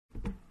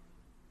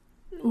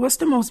What's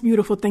the most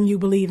beautiful thing you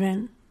believe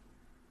in?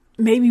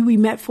 Maybe we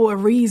met for a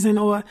reason,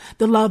 or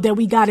the love that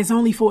we got is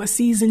only for a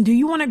season. Do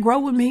you want to grow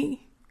with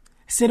me?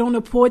 Sit on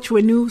the porch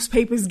with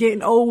newspapers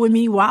getting old with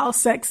me, wild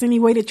sex any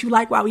way that you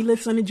like while we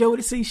listen to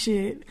Jodeci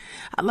shit.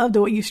 I love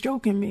the way you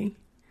stroking me.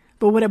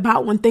 But what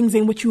about when things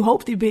ain't what you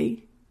hope to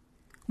be?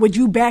 Would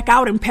you back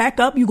out and pack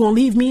up? You gonna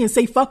leave me and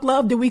say, fuck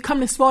love? Did we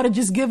come this far to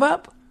just give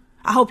up?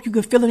 I hope you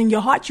could feel it in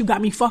your heart. You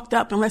got me fucked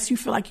up, unless you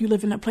feel like you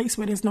live in a place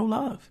where there's no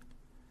love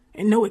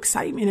and no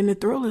excitement and the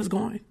thrill is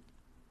gone.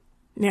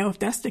 Now, if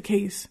that's the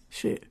case,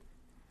 shit,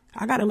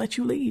 I gotta let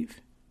you leave.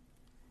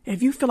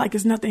 If you feel like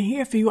there's nothing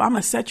here for you, I'm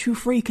going to set you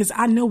free, because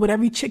I know with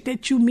every chick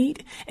that you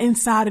meet,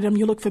 inside of them,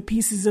 you look for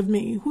pieces of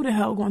me. Who the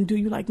hell going to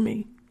do you like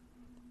me?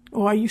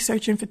 Or are you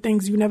searching for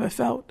things you never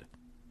felt?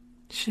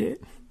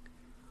 Shit.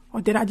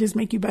 Or did I just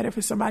make you better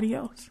for somebody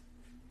else?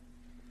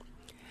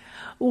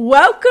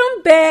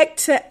 Welcome back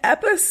to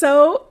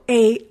episode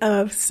 8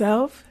 of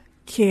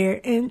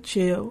Self-Care and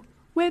Chill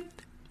with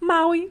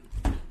Maui.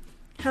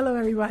 Hello,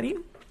 everybody.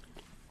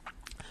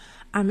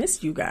 I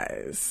missed you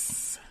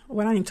guys.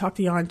 Well, I didn't talk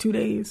to y'all in 2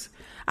 days.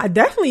 I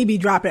definitely be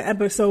dropping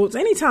episodes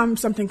anytime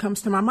something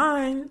comes to my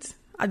mind.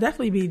 I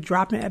definitely be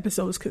dropping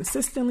episodes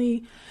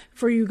consistently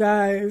for you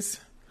guys.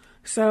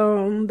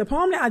 So the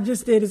poem that I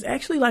just did is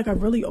actually like a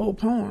really old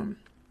poem.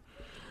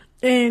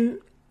 And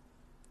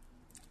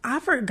I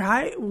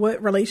forgot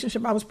what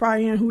relationship I was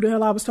probably in, who the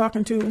hell I was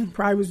talking to.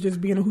 Probably was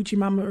just being a hoochie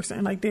mama or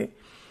something like that.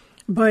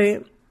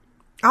 But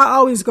I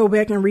always go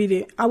back and read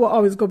it. I will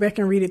always go back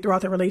and read it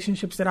throughout the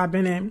relationships that I've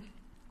been in.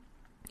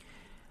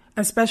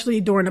 Especially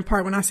during the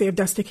part when I say, if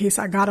that's the case,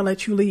 I gotta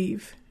let you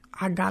leave.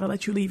 I gotta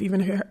let you leave,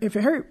 even if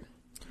it hurt.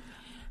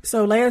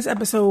 So last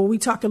episode, we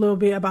talked a little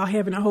bit about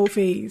having a whole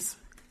phase.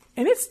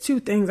 And it's 2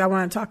 things I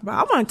want to talk about.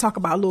 I want to talk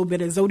about a little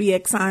bit of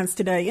zodiac signs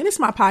today. And it's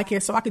my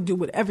podcast, so I can do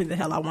whatever the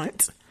hell I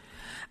want.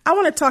 I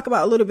want to talk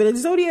about a little bit of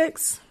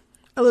zodiacs,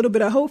 a little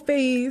bit of whole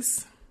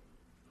phase,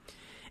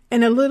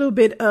 and a little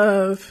bit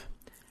of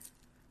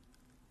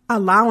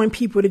allowing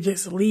people to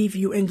just leave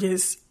you and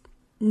just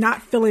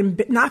not feeling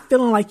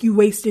like you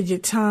wasted your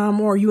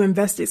time or you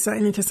invested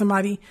something into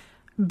somebody.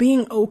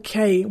 Being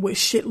okay with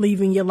shit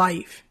leaving your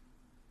life.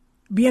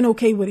 Being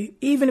okay with it.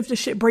 Even if the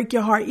shit break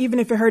your heart, even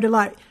if it hurt a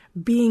lot,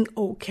 being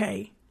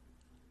okay.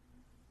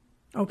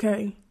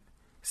 Okay.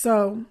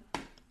 So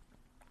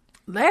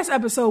last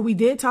episode, we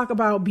did talk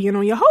about being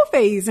on your whole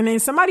phase. And then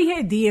somebody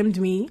had DM'd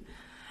me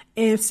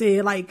and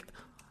said, like,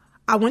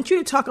 I want you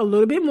to talk a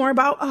little bit more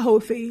about a whole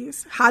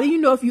phase. How do you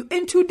know if you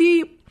in too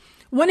deep?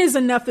 When is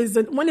enough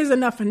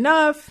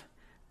enough?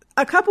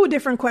 A couple of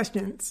different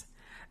questions.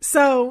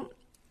 So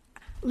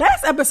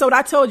last episode,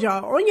 I told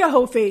y'all, on your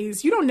whole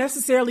phase, you don't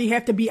necessarily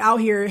have to be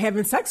out here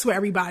having sex with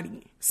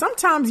everybody.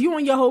 Sometimes you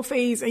on your whole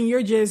phase and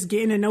you're just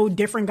getting to know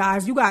different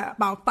guys. You got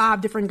about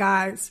 5 different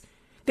guys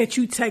that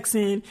you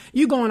texting.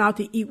 You going out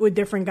to eat with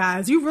different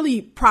guys. You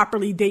really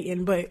properly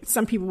dating, but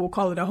some people will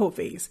call it a whole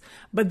phase.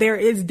 But there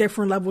is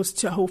different levels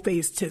to whole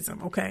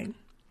phase-tism, okay?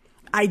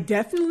 I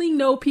definitely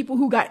know people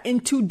who got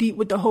in too deep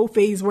with the whole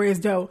phase,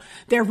 whereas though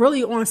they're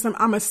really on some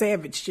I'm a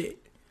savage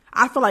shit.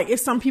 I feel like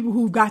it's some people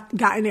who've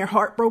gotten their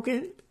heart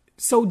broken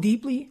so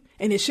deeply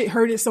and this shit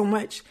hurted so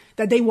much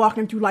that they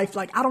walking through life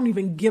like, I don't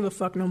even give a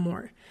fuck no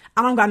more.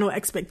 I don't got no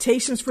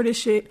expectations for this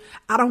shit.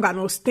 I don't got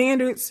no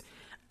standards.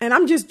 And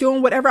I'm just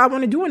doing whatever I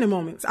want to do in the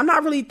moments. I'm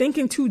not really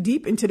thinking too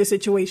deep into the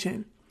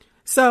situation.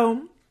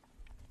 So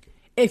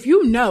if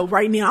you know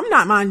right now, I'm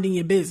not minding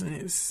your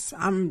business.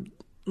 I'm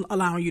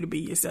allowing you to be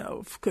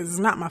yourself because it's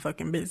not my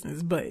fucking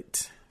business.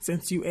 But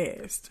since you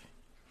asked,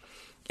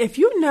 if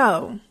you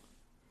know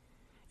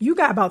you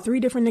got about 3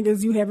 different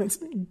niggas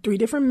 3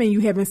 different men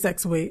you having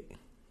sex with,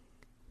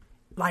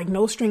 like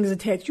no strings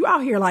attached. You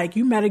out here like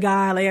you met a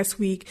guy last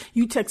week.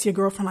 You text your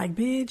girlfriend like,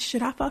 bitch,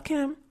 should I fuck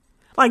him?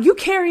 Like you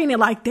carrying it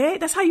like that.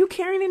 That's how you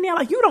carrying it now.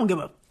 Like you don't give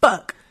a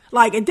fuck.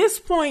 Like at this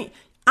point,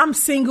 I'm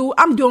single.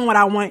 I'm doing what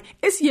I want.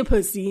 It's your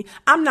pussy.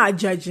 I'm not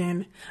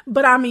judging.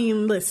 But I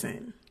mean,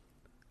 listen.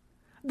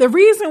 The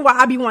reason why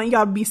I be wanting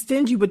y'all to be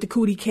stingy with the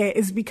cootie cat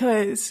is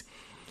because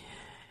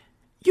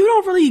you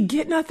don't really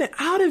get nothing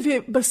out of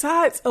it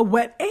besides a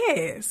wet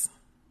ass.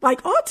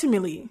 Like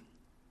ultimately.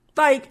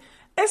 Like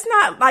it's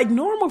not like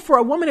normal for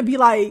a woman to be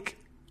like,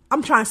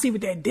 I'm trying to see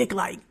what that dick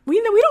like.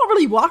 We don't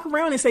really walk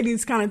around and say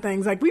these kind of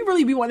things. Like we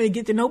really be wanting to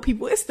get to know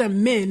people. It's the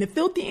men, the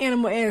filthy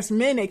animal ass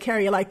men that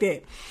carry it like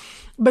that.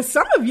 But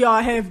some of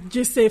y'all have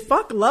just said,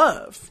 fuck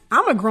love.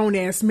 I'm a grown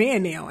ass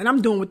man now and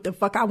I'm doing what the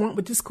fuck I want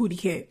with this cootie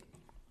cat.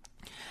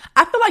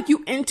 I feel like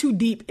you in too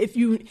deep if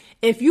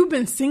you've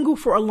been single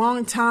for a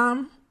long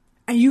time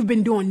and you've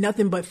been doing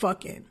nothing but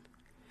fucking.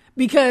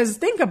 Because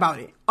think about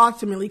it,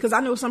 ultimately, because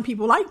I know some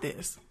people like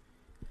this.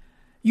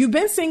 You've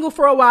been single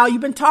for a while. You've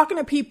been talking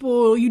to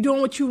people. You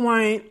doing what you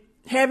want,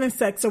 having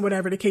sex or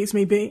whatever the case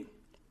may be.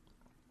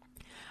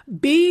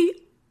 Be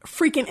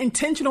freaking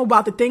intentional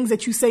about the things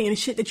that you say and the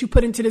shit that you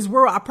put into this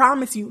world. I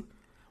promise you,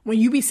 when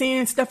you be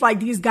saying stuff like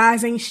these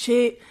guys ain't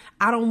shit,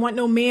 I don't want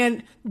no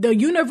man, the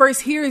universe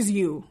hears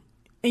you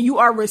and you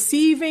are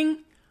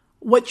receiving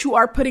what you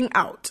are putting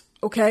out.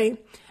 Okay.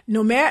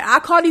 No matter, I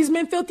call these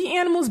men filthy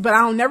animals, but I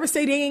don't never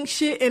say they ain't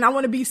shit and I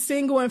want to be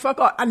single and fuck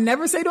all. I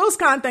never say those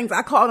kind of things.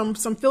 I call them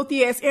some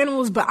filthy ass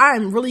animals, but I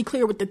am really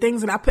clear with the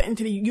things that I put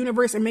into the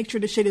universe and make sure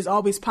the shit is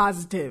always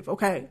positive.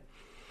 Okay.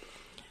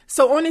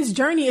 So on this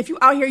journey, if you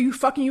out here, you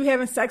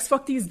having sex,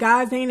 fuck these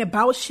guys, they ain't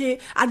about shit.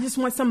 I just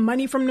want some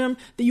money from them.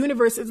 The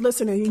universe is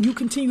listening, and you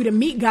continue to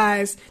meet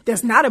guys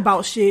that's not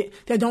about shit,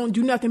 that don't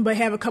do nothing but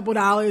have a couple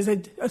dollars.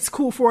 It's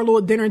cool for a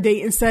little dinner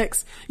date and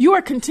sex. You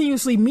are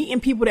continuously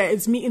meeting people that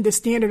is meeting the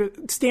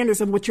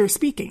standards of what you're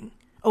speaking.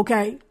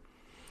 Okay.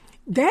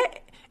 That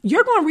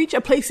you're going to reach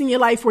a place in your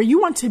life where you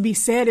want to be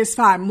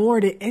satisfied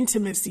more than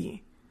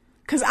intimacy.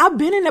 Cause I've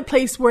been in a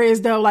place where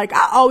as though, like,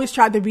 I always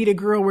tried to be the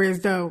girl where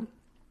as though,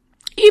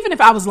 even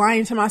if I was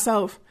lying to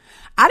myself,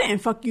 I didn't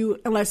fuck you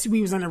unless we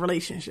was in a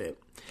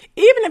relationship.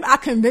 Even if I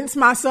convinced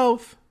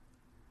myself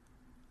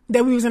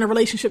that we was in a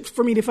relationship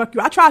for me to fuck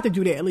you, I tried to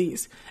do that at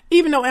least.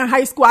 Even though in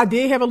high school, I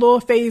did have a little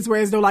phase where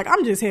as though like,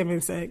 I'm just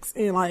having sex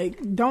and like,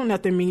 don't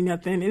nothing mean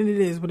nothing. And it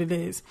is what it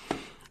is.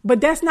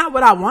 But that's not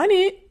what I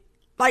wanted.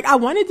 Like, I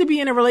wanted to be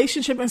in a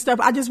relationship and stuff.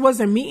 I just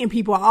wasn't meeting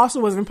people. I also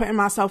wasn't putting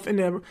myself in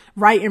the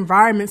right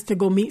environments to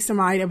go meet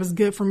somebody that was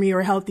good for me or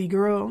a healthy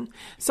girl.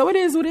 So it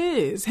is what it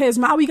is. Has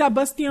Maui got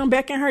busted on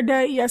back in her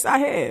day? Yes, I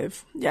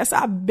have. Yes,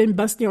 I've been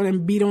busted on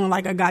and beat on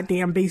like a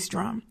goddamn bass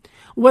drum.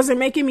 Was it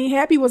making me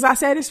happy? Was I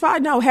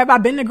satisfied? No. Have I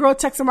been the girl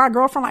texting my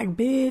girlfriend like,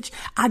 bitch,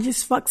 I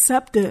just fucked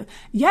Septa?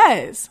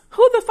 Yes.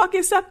 Who the fuck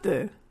is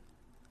Septa?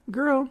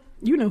 Girl,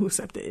 you know who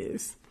Septa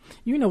is.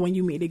 You know when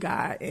you meet a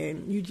guy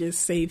and you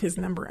just save his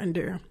number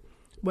under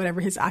whatever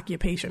his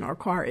occupation or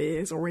car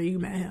is or where you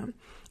met him.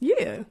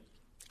 Yeah.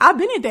 I've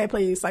been at that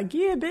place. Like,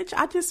 yeah, bitch,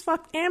 I just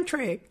fucked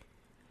Amtrak.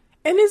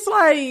 And it's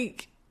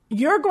like,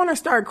 you're going to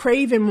start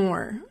craving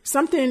more.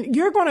 Something,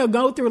 you're going to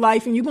go through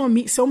life and you're going to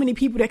meet so many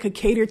people that could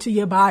cater to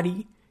your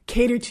body,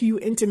 cater to you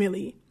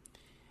intimately.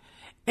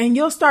 And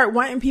you'll start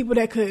wanting people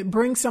that could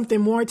bring something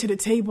more to the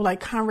table, like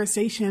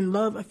conversation,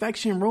 love,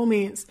 affection,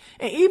 romance.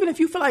 And even if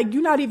you feel like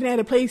you're not even at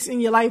a place in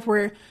your life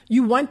where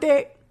you want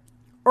that,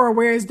 or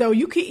whereas though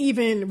you could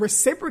even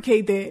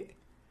reciprocate that,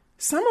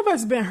 some of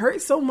us been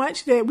hurt so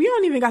much that we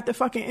don't even got the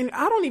fucking, and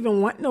I don't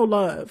even want no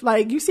love.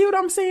 Like, you see what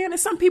I'm saying?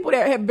 There's some people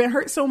that have been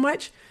hurt so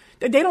much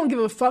that they don't give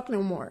a fuck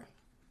no more.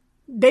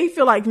 They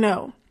feel like,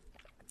 no,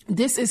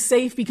 this is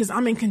safe because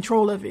I'm in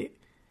control of it.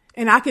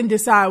 And I can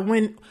decide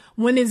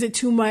when is it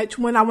too much,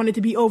 when I want it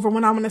to be over,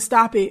 when I want to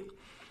stop it.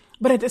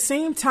 But at the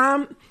same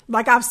time,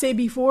 like I've said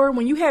before,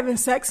 when you having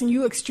sex and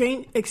you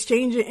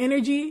exchanging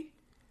energy,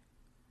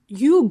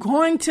 you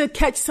going to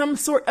catch some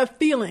sort of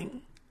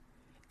feeling.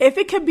 If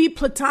it could be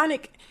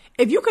platonic,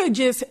 if you could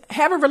just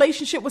have a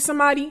relationship with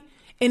somebody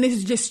and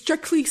it's just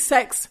strictly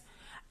sex,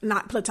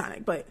 not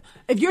platonic, but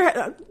if you're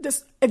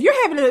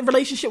having a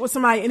relationship with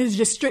somebody and it's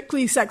just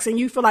strictly sex and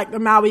you feel like the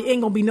Maui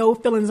ain't gonna be no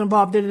feelings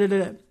involved,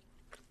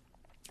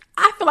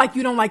 I feel like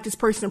you don't like this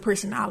person's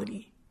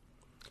personality.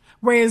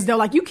 Whereas though,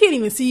 like, you can't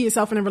even see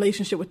yourself in a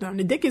relationship with them.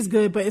 The dick is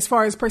good, but as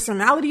far as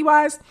personality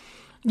wise,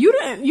 you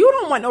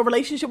don't want no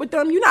relationship with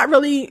them. You don't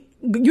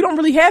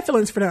really have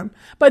feelings for them.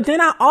 But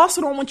then I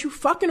also don't want you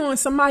fucking on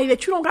somebody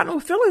that you don't got no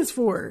feelings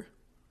for.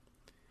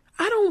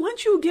 I don't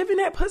want you giving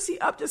that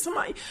pussy up to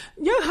somebody.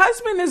 Your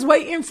husband is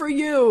waiting for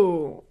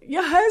you.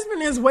 Your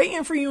husband is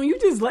waiting for you. And you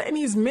just letting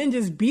these men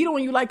just beat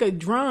on you like a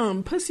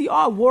drum. Pussy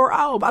all wore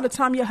out by the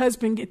time your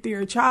husband get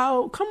there.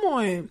 Child, come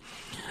on.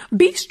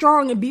 Be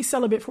strong and be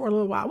celibate for a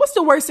little while. What's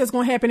the worst that's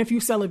going to happen if you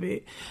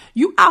celibate?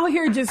 You out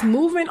here just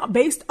moving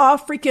based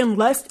off freaking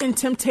lust and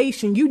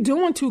temptation. You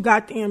doing too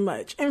goddamn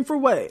much. And for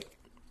what?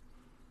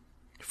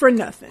 For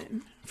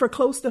nothing. For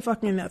close to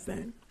fucking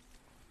nothing.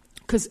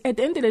 Because at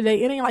the end of the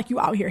day, it ain't like you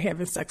out here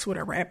having sex with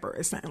a rapper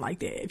or something like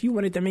that. If you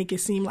wanted to make it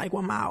seem like,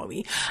 well,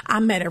 Maui,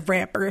 I met a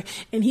rapper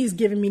and he's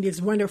giving me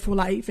this wonderful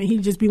life and he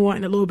just be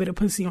wanting a little bit of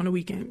pussy on the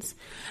weekends,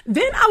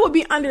 then I would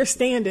be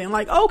understanding,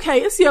 like,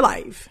 okay, it's your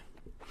life.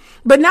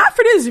 But not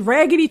for this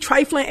raggedy,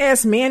 trifling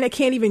ass man that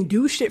can't even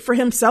do shit for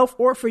himself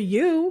or for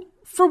you.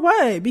 For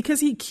what? Because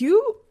he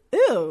cute?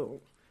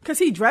 Ew. Because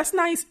he dressed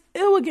nice?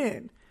 Ew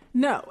again.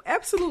 No,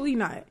 absolutely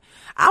not.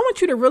 I want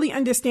you to really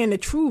understand the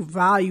true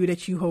value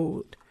that you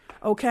hold.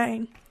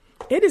 Okay,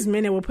 it is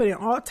men that will put in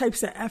all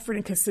types of effort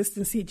and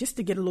consistency just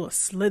to get a little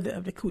slither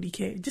of the cootie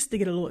cake, just to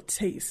get a little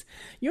taste.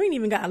 You ain't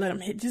even got to let them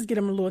hit, just get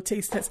them a little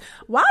taste test.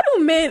 Why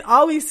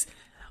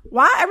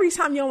every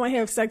time you don't want to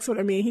have sex with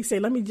a man, he say,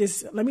 let me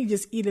just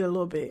eat it a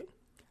little bit.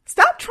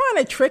 Stop trying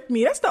to trick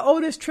me. That's the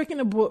oldest trick in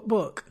the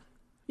book.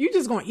 You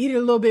just going to eat it a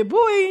little bit. Boy,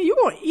 you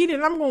going to eat it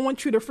and I'm going to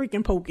want you to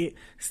freaking poke it.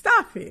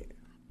 Stop it.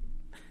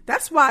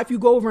 That's why if you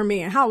go over a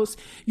man's house,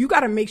 you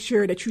got to make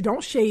sure that you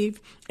don't shave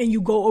and you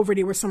go over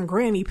there with some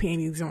granny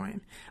panties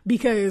on,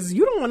 because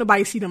you don't want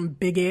nobody to see them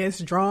big ass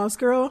drawers,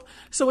 girl.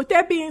 So with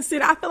that being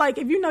said, I feel like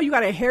if you know you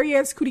got a hairy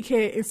ass cootie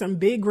cat and some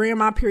big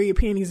grandma period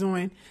panties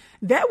on,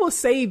 that will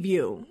save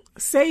you.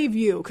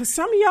 Because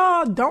some of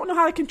y'all don't know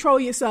how to control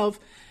yourself.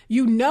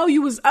 You know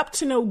you was up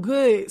to no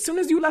good. As soon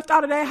as you left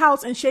out of that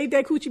house and shaved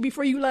that coochie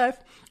before you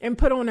left and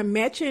put on a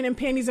matching and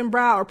panties and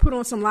bra or put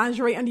on some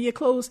lingerie under your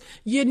clothes,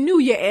 you knew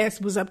your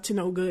ass was up to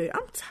no good.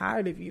 I'm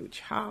tired of you,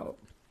 child.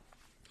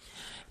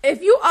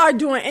 If you are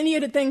doing any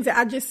of the things that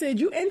I just said,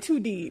 you in too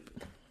deep.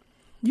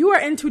 You are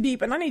in too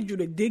deep, and I need you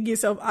to dig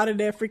yourself out of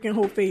that freaking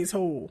whole phase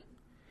hole.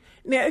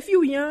 Now, if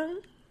you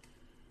young,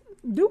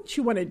 do what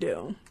you want to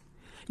do.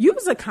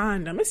 Use a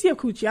condom. It's your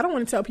coochie. I don't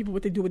want to tell people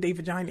what to do with their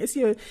vagina.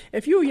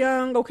 If you're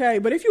young, okay.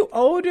 But if you're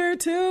older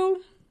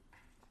too,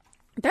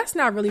 that's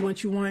not really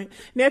what you want.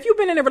 Now, if you've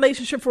been in a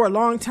relationship for a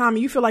long time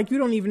and you feel like you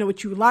don't even know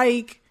what you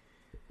like,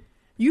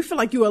 you feel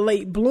like you're a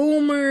late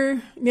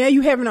bloomer, now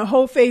you having a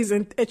whole phase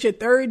at your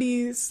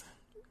 30s.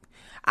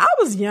 I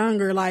was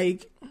younger,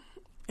 like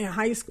in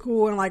high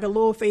school, and like a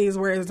little phase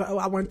where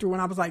I went through when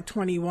I was like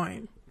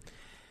 21.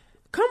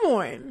 Come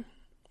on.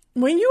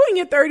 When you in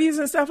your 30s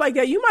and stuff like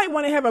that, you might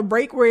want to have a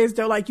break where it's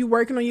though like you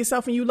working on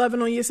yourself and you loving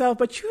on yourself,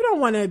 but you don't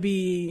want to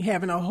be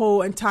having a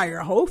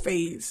whole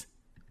phase.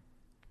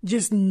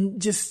 Just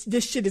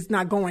this shit is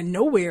not going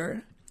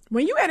nowhere.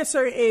 When you at a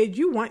certain age,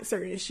 you want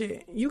certain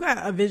shit. You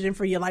got a vision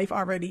for your life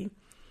already,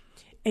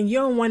 and you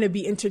don't want to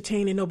be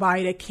entertaining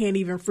nobody that can't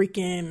even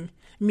freaking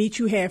meet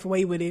you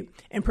halfway with it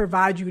and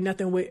provide you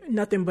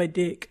nothing but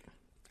dick.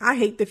 I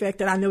hate the fact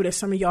that I know that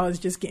some of y'all is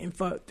just getting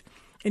fucked.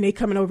 And they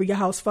coming over your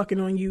house fucking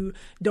on you.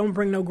 Don't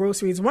bring no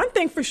groceries. One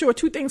thing for sure,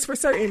 two things for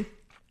certain.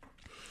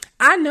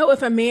 I know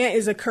if a man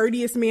is a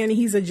courteous man and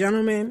he's a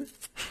gentleman,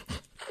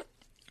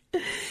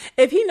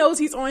 if he knows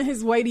he's on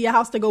his way to your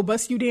house to go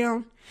bust you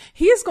down,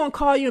 he is going to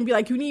call you and be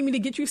like, you need me to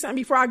get you something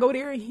before I go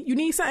there? You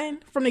need something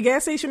from the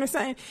gas station or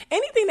something?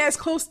 Anything that's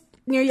close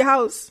near your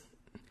house,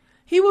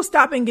 he will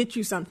stop and get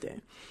you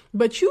something.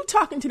 But you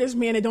talking to this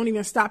man that don't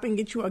even stop and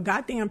get you a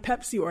goddamn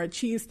Pepsi or a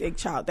cheesesteak,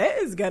 child, that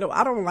is ghetto.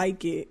 I don't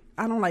like it.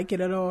 I don't like it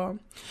at all.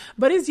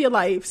 But it's your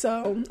life,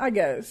 so I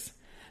guess.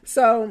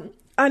 So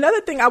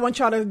another thing I want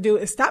y'all to do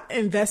is stop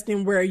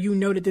investing where you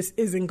know that this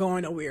isn't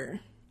going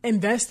nowhere.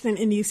 Investing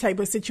in these type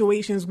of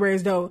situations where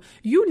as though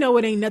you know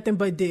it ain't nothing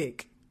but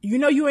dick. You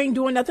know you ain't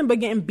doing nothing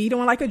but getting beat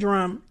on like a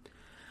drum.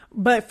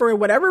 But for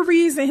whatever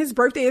reason, his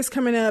birthday is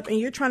coming up and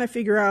you're trying to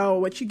figure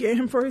out what you get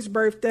him for his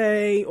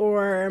birthday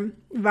or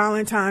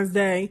Valentine's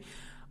Day.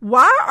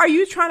 Why are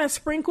you trying to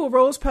sprinkle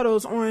rose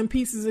petals on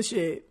pieces of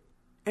shit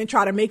and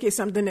try to make it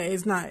something that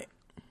is not?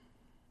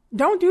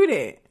 Don't do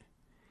that.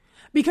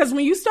 Because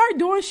when you start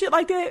doing shit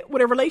like that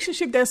with a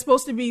relationship that's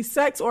supposed to be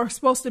sex or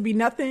supposed to be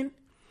nothing,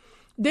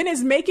 then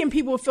it's making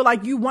people feel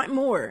like you want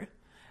more.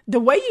 The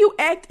way you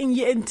act and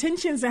your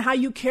intentions and how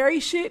you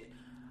carry shit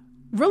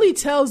really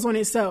tells on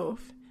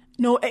itself.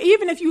 No,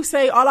 even if you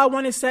say all I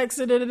want is sex,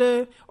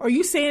 or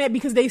you saying it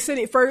because they said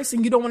it first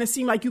and you don't want to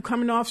seem like you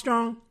coming off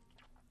strong,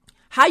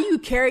 how you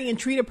carry and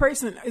treat a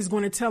person is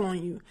going to tell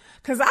on you.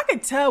 Because I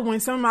could tell when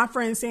some of my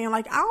friends saying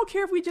like, I don't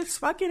care if we just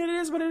fucking, it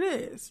is what it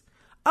is.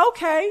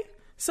 Okay,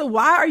 so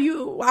why are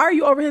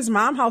you over his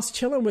mom's house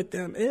chilling with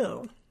them?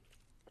 Ew.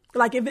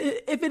 Like if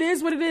it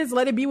is what it is,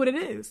 let it be what it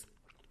is.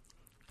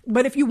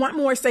 But if you want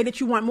more, say that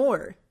you want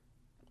more,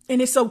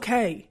 and it's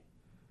okay.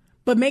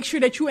 But make sure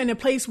that you're in a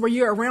place where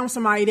you're around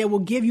somebody that will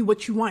give you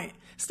what you want.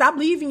 Stop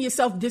leaving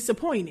yourself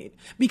disappointed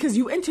because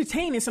you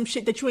entertaining some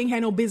shit that you ain't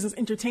had no business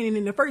entertaining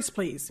in the first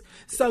place.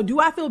 So do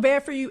I feel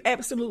bad for you?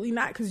 Absolutely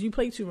not, because you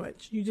play too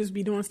much. You just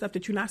be doing stuff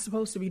that you're not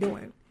supposed to be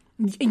doing.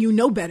 And you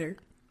know better.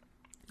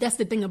 That's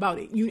the thing about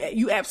it.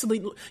 You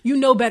absolutely, you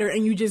know better,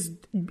 and you just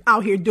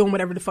out here doing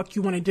whatever the fuck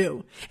you want to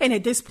do. And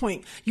at this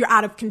point, you're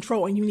out of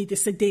control and you need to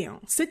sit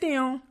down. Sit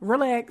down,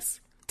 relax,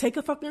 take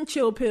a fucking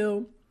chill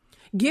pill.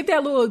 Give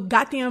that little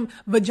goddamn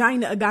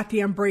vagina a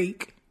goddamn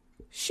break.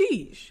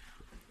 Sheesh.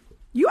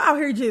 You out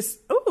here just,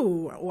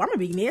 ooh, I'm going to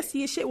be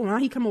nasty as shit when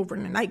he come over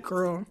in the night,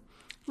 girl.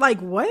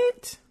 Like,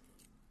 what?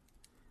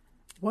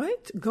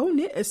 What? Go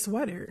knit a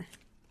sweater.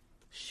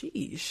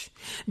 Sheesh.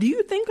 Do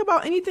you think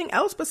about anything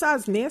else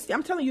besides nasty?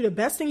 I'm telling you, the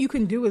best thing you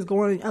can do is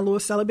go on a little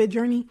celibate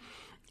journey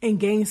and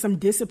gain some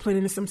discipline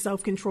and some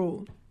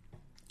self-control.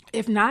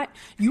 If not,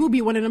 you will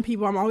be one of them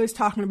people I'm always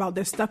talking about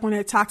that's stuck on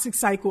that toxic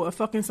cycle of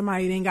fucking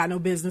somebody that ain't got no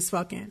business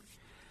fucking.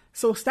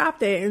 So stop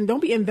that and don't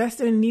be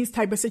invested in these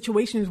type of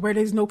situations where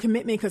there's no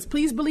commitment, because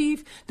please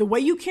believe the way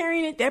you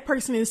carrying it, that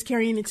person is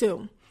carrying it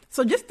too.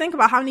 So just think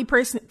about how many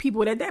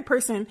people that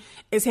person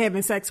is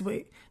having sex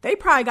with. They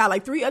probably got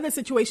like 3 other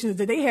situations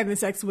that they having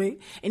sex with,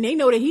 and they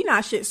know that he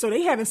not shit, so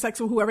they having sex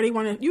with whoever they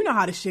want to. You know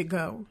how the shit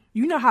go.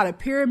 You know how the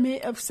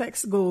pyramid of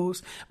sex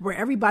goes, where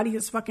everybody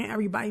is fucking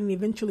everybody, and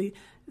eventually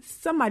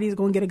somebody's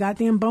going to get a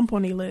goddamn bump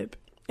on their lip,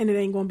 and it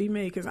ain't going to be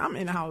me, because I'm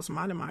in the house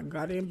minding my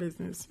goddamn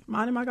business.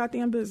 Minding my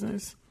goddamn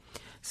business.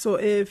 So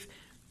if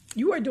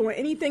you are doing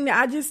anything that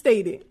I just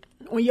stated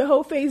on your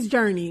whole phase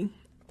journey,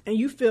 and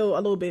you feel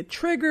a little bit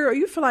triggered, or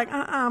you feel like,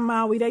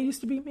 Maui, that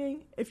used to be me.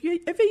 If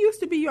it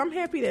used to be you, I'm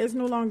happy that it's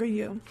no longer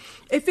you.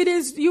 If it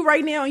is you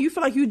right now, and you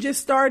feel like you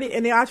just started,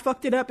 and then I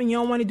fucked it up, and you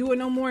don't want to do it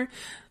no more,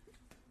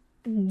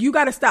 you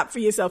got to stop for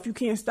yourself. You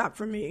can't stop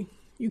for me.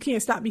 You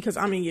can't stop because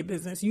I'm in your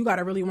business. You got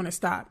to really want to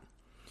stop.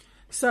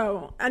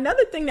 So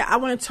another thing that I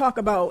want to talk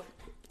about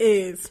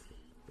is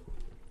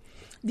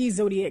these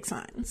zodiac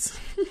signs.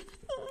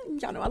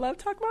 Y'all know I love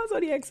talking about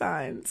zodiac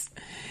signs.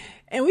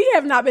 And we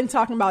have not been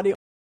talking about it.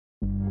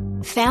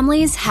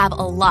 Families have a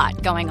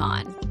lot going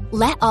on.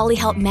 Let Ollie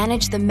help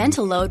manage the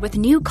mental load with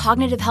new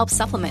cognitive help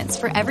supplements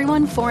for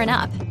everyone 4 and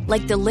up,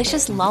 like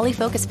delicious Lolly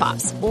Focus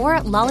Pops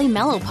or Lolly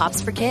Mellow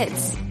Pops for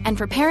kids. And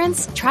for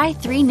parents, try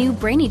 3 new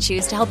Brainy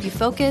Chews to help you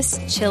focus,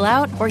 chill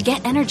out, or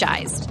get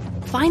energized.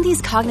 Find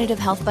these cognitive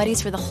health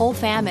buddies for the whole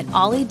fam at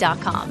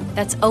ollie.com.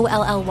 That's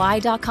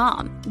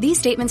OLLY.com. These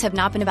statements have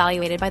not been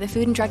evaluated by the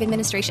Food and Drug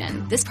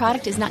Administration. This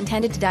product is not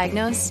intended to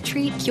diagnose,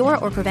 treat, cure,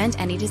 or prevent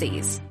any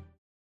disease.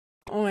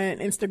 On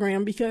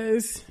Instagram,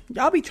 because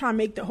y'all be trying to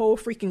make the whole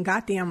freaking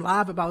goddamn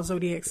live about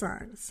zodiac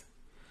signs.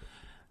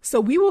 So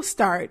we will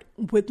start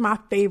with my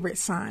favorite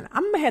sign.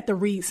 I'm gonna have to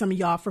read some of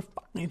y'all for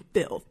fucking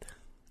filth.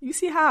 You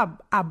see how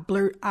I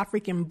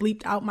freaking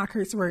bleeped out my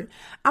curse word?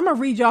 I'm gonna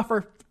read y'all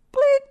for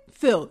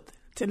filth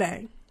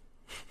today.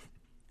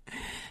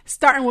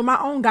 Starting with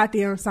my own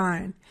goddamn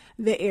sign,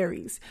 the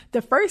Aries.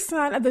 The first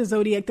sign of the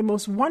zodiac, the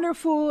most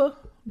wonderful,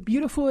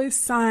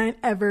 beautifulest sign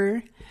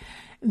ever,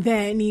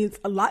 that needs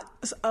a lot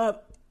of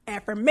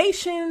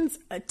affirmations,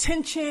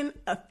 attention,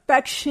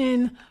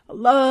 affection,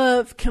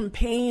 love,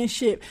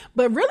 companionship,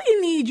 but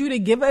really need you to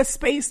give us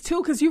space too,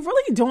 because you're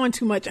really doing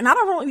too much. And I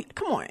don't really,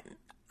 come on.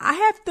 I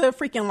have to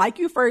freaking like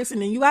you first,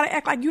 and then you got to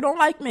act like you don't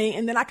like me,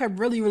 and then I can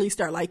really, really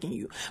start liking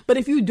you. But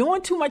if you're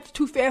doing too much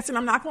too fast, and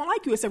I'm not going to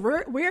like you, it's a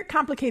weird,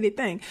 complicated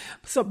thing.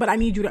 So, but I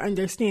need you to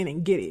understand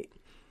and get it.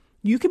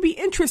 You could be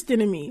interested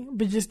in me,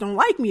 but just don't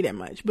like me that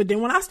much. But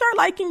then when I start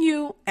liking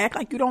you, act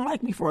like you don't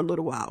like me for a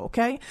little while,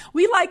 okay?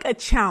 We like a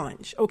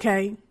challenge,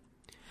 okay?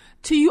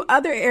 To you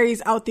other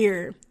Aries out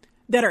there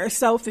that are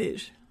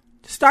selfish,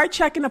 start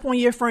checking up on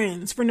your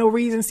friends for no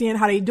reason, seeing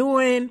how they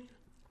doing,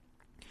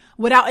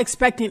 without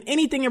expecting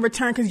anything in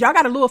return, because y'all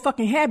got a little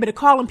fucking habit of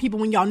calling people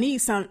when y'all need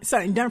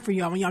something done for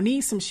y'all, when y'all need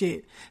some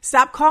shit.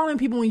 Stop calling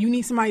people when you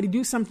need somebody to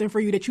do something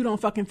for you that you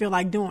don't fucking feel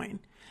like doing.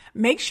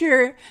 Make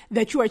sure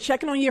that you are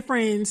checking on your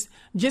friends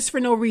just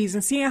for no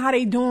reason, seeing how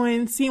they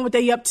doing, seeing what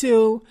they up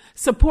to,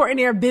 supporting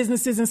their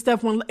businesses and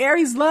stuff. When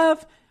Aries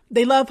love,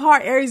 they love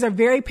hard. Aries are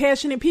very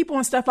passionate people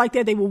and stuff like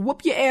that. They will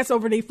whoop your ass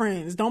over their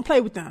friends. Don't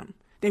play with them.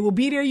 They will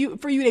be there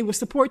for you. They will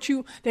support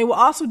you. They will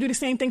also do the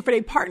same thing for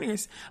their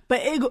partners.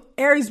 But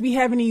Aries be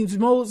having these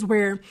modes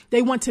where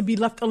they want to be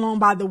left alone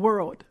by the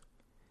world.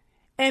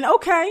 And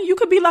okay, you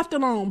could be left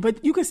alone, but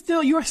you're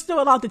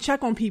still allowed to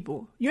check on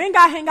people. You ain't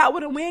got to hang out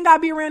with them. We ain't got to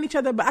be around each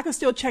other, but I can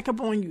still check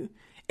up on you.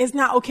 It's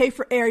not okay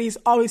for Aries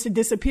always to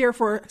disappear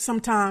for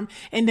some time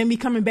and then be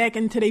coming back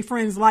into their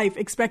friend's life,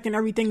 expecting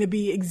everything to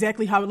be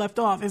exactly how it left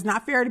off. It's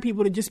not fair to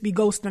people to just be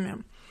ghosting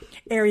them.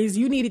 Aries,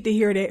 you needed to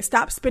hear that.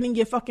 Stop spending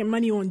your fucking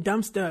money on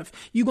dumb stuff.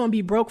 You're going to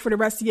be broke for the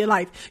rest of your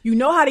life. You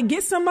know how to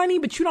get some money,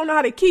 but you don't know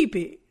how to keep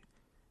it.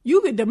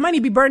 The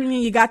money be burning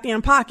in your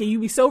goddamn pocket. You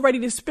be so ready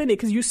to spend it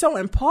because you're so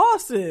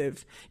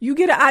impulsive. You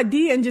get an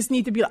idea and just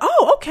need to be like,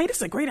 oh, okay, this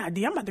is a great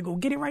idea. I'm about to go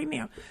get it right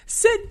now.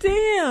 Sit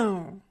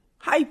down.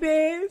 Hype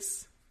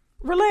ass.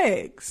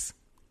 Relax.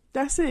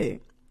 That's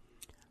it.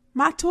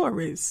 My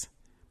Taurus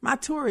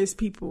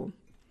people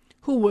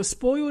who will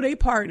spoil their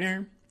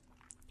partner.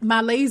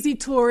 My lazy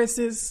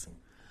Tauruses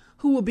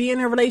who will be in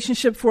a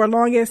relationship for a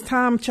long ass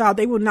time, child.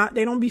 They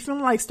don't be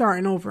feeling like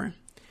starting over.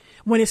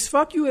 When it's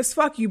fuck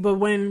you, but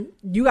when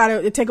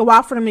it take a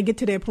while for them to get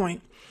to that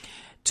point.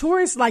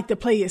 Taurus like to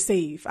play it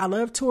safe. I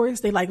love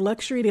Taurus. They like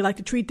luxury. They like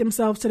to treat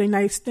themselves to their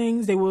nice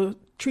things. They will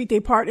treat their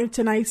partner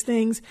to nice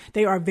things.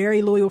 They are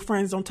very loyal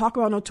friends. Don't talk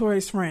about no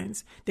Taurus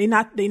friends. They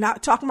not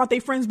talking about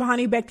their friends behind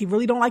their back. They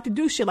really don't like to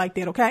do shit like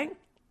that, okay?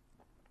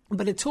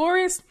 But a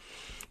Taurus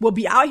will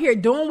be out here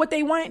doing what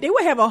they want. They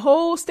will have a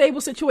whole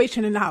stable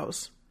situation in the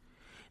house.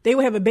 They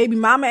will have a baby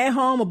mama at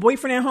home, a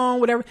boyfriend at home,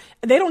 whatever.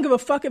 They don't give a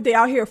fuck if they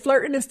out here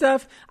flirting and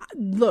stuff.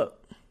 Look,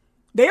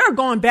 they are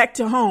going back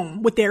to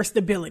home with their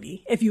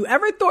stability. If you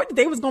ever thought that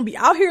they was going to be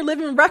out here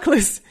living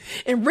reckless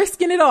and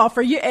risking it all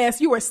for your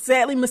ass, you are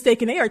sadly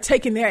mistaken. They are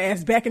taking their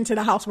ass back into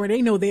the house where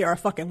they know they are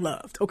fucking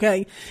loved,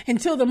 okay?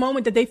 Until the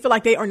moment that they feel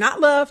like they are not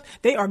loved,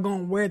 they are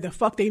going where the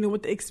fuck they know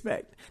what to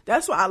expect.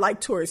 That's why I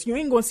like Taurus. You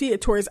ain't going to see a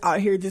Taurus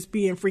out here just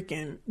being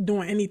freaking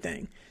doing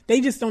anything. They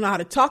just don't know how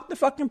to talk to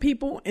fucking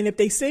people. And if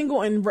they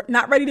single and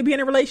not ready to be in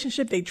a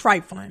relationship, they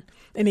trifling.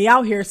 And they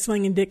out here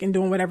slinging dick and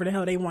doing whatever the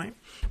hell they want.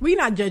 We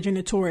not judging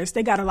the Taurus.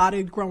 They got a lot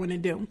of growing to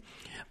do.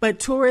 But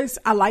Taurus,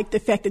 I like the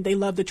fact that they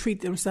love to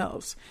treat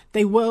themselves.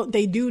 They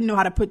do know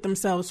how to put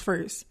themselves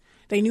first.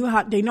 They know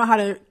how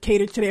to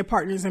cater to their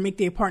partners and make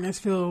their partners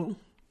feel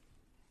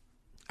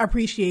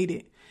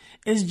appreciated.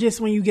 It's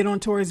just when you get on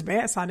Taurus'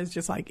 bad side, it's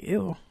just like,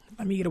 ew,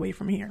 let me get away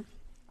from here.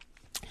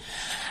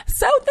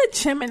 So the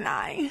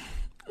Gemini.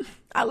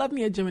 I love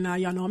me a Gemini.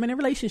 Y'all know I'm in a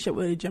relationship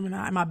with a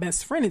Gemini. My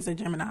best friend is a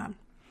Gemini.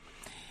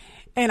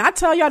 And I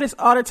tell y'all this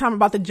all the time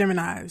about the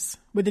Geminis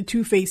with the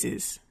two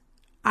faces.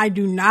 I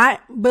do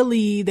not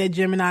believe that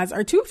Geminis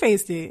are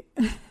two-faced.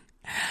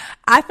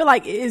 I feel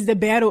like it is the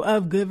battle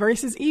of good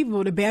versus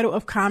evil, the battle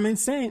of common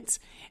sense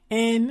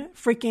and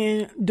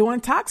freaking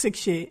doing toxic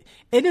shit.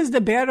 It is the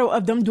battle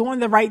of them doing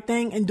the right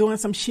thing and doing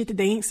some shit that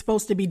they ain't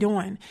supposed to be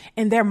doing.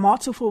 And they're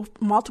multiple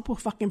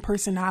fucking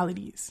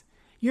personalities.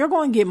 You're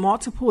going to get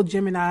multiple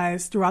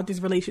Geminis throughout this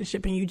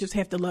relationship, and you just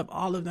have to love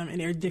all of them in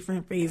their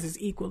different phases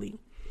equally.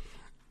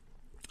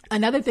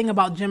 Another thing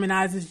about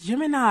Geminis is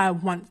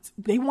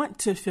they want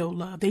to feel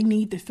love. They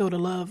need to feel the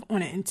love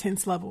on an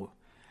intense level.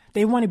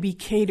 They want to be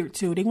catered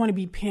to. They want to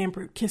be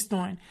pampered, kissed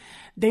on.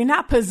 They're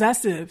not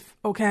possessive,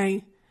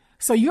 okay?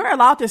 So you're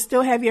allowed to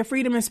still have your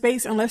freedom and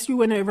space unless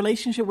you're in a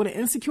relationship with an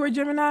insecure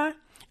Gemini.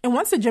 And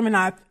once a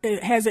Gemini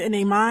has it in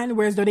their mind,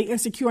 whereas though they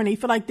insecure and they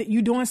feel like that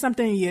you doing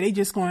something, yeah, they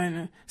just going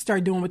to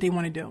start doing what they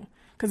want to do.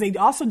 Because they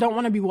also don't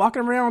want to be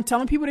walking around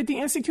telling people that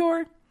they're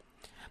insecure.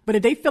 But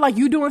if they feel like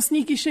you doing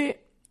sneaky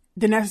shit,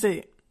 then that's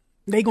it.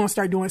 They going to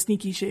start doing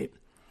sneaky shit.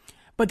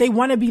 But they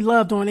want to be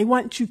loved on. They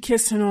want you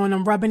kissing on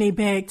them, rubbing their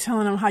back,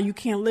 telling them how you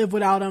can't live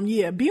without them.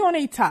 Yeah, be on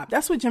their top.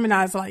 That's what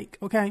Gemini's like,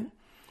 okay?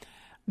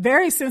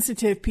 Very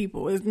sensitive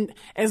people.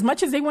 As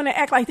much as they want to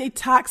act like they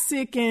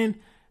toxic and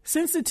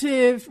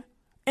sensitive,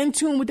 in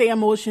tune with their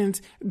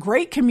emotions,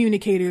 great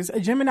communicators, a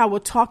Gemini will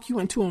talk you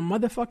into a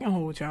motherfucking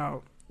hole,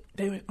 child.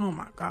 Oh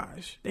my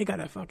gosh. They got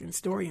a fucking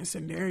story and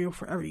scenario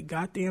for every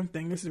goddamn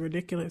thing. This is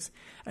ridiculous.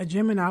 A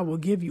Gemini will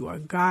give you a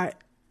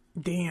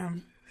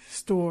goddamn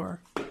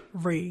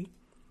story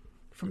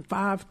from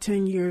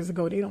 5-10 years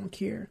ago. They don't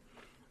care.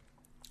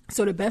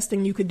 So the best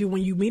thing you could do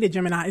when you meet a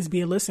Gemini is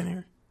be a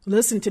listener.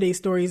 Listen to their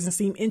stories and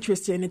seem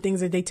interested in the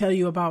things that they tell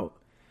you about.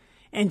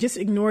 And just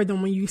ignore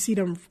them when you see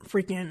them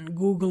freaking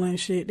Googling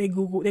shit. They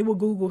will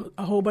Google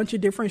a whole bunch of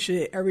different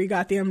shit every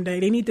goddamn day.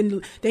 They need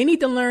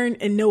to learn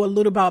and know a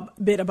little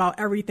bit about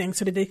everything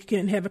so that they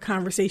can have a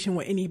conversation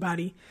with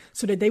anybody,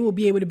 so that they will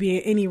be able to be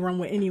in any room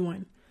with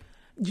anyone.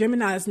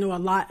 Geminis know a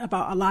lot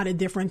about a lot of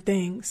different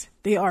things.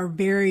 They are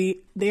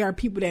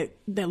people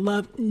that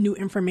love new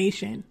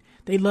information.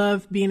 They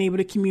love being able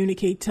to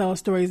communicate, tell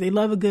stories. They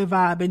love a good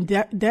vibe. And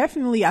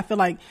definitely, I feel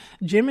like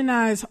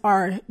Geminis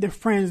are the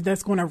friends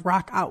that's going to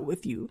rock out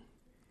with you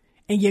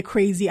and your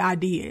crazy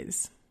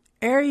ideas.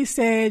 Aries,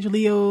 Sag,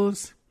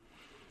 Leos,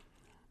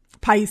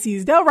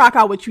 Pisces, they'll rock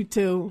out with you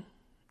too.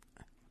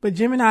 But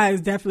Gemini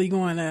is definitely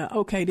going to,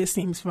 okay, this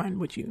seems fun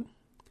with you.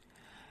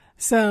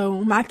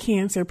 So my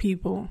Cancer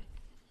people,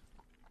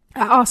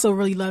 I also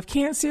really love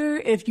Cancer.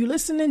 If you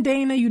listen to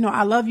Dana, you know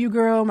I love you,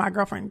 girl. My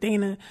girlfriend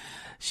Dana,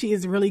 she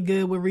is really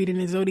good with reading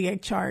the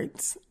zodiac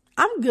charts.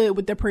 I'm good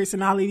with the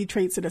personality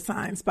traits of the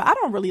signs, but I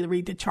don't really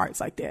read the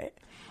charts like that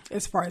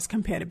as far as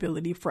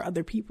compatibility for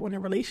other people in their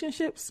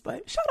relationships.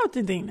 But shout out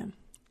to Dana.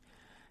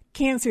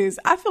 Cancers,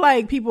 I feel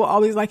like people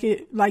always like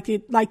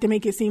to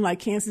make it seem like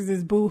Cancers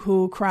is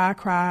boo-hoo,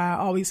 cry,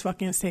 always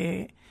fucking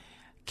sad.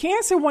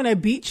 Cancer want to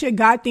beat your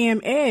goddamn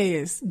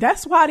ass.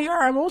 That's why they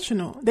are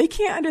emotional. They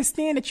can't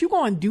understand that you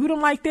going to do them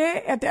like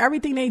that after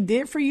everything they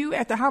did for you,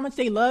 after how much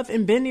they love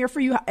and been there for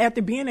you, after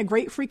being a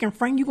great freaking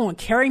friend. You going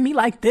to carry me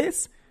like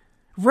this?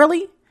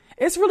 Really?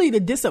 It's really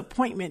the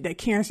disappointment that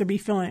Cancer be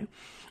feeling,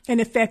 and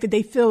the fact that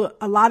they feel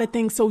a lot of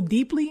things so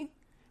deeply.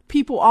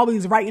 People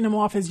always writing them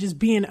off as just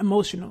being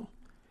emotional.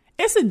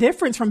 It's a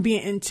difference from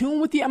being in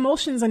tune with the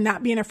emotions and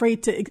not being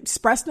afraid to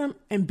express them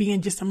and being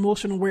just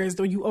emotional, whereas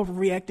though you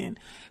overreacting.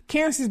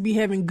 Cancers be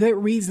having good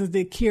reasons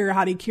to care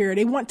how they care.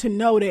 They want to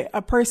know that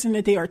a person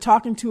that they are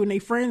talking to and their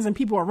friends and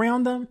people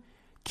around them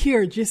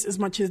care just as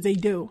much as they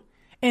do.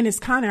 And it's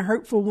kind of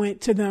hurtful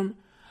to them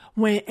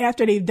when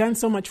after they've done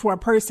so much for a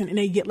person and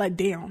they get let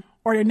down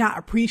or they're not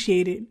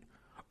appreciated,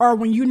 or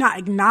when you're not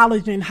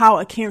acknowledging how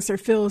a Cancer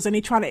feels and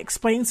they try to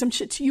explain some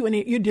shit to you and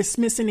you're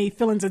dismissing their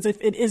feelings as if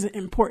it isn't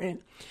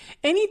important.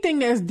 Anything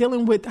that's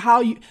dealing with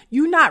how you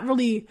not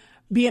really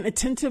being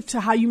attentive to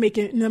how you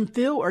making them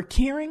feel or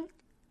caring.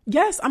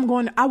 Yes, they're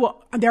going to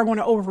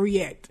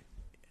overreact,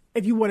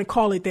 if you want to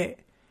call it that.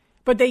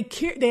 But they're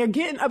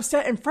getting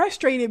upset and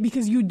frustrated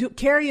because you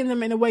carrying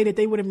them in a way that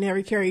they would have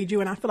never carried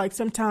you. And I feel like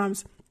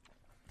sometimes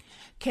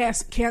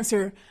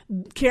Cancer's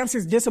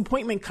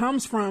disappointment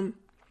comes from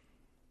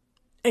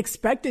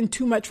expecting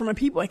too much from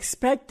people,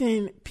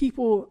 expecting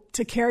people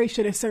to carry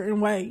shit a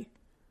certain way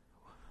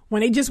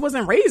when they just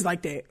wasn't raised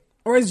like that,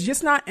 or it's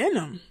just not in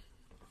them.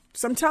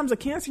 Sometimes a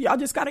Cancer, y'all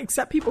just got to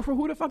accept people for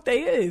who the fuck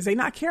they is. They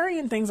not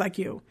carrying things like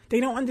you. They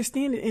don't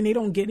understand it and they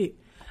don't get it.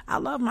 I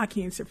love my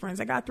Cancer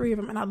friends. I got 3 of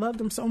them and I love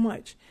them so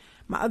much.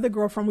 My other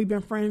girlfriend, we've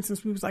been friends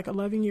since we was like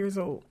 11 years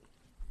old.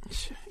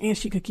 And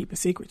she could keep a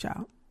secret,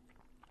 child.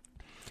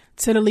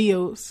 To the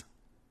Leos,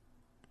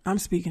 I'm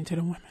speaking to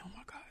the women. Oh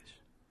my gosh.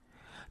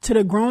 To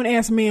the grown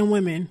ass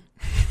women.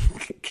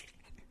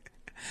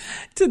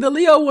 To the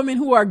Leo women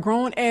who are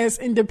grown ass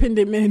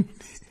independent men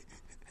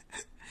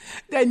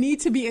that need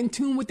to be in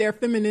tune with their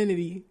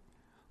femininity,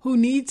 who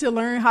need to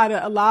learn how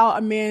to allow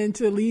a man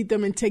to lead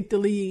them and take the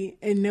lead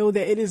and know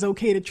that it is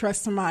okay to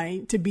trust somebody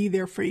to be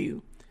there for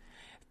you.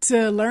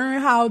 to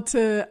learn how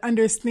to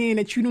understand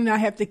that you do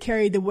not have to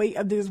carry the weight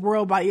of this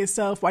world by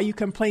yourself while you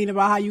complain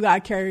about how you got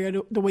to carry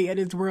the weight of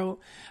this world.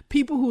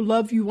 People who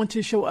love you want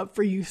to show up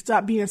for you.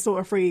 Stop being so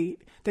afraid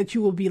that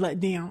you will be let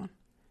down.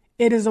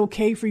 It is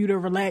okay for you to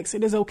relax.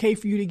 It is okay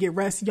for you to get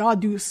rest. Y'all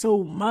do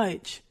so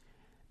much.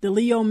 The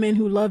Leo men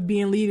who love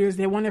being leaders,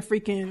 they want to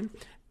freaking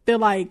feel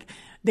like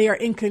they are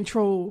in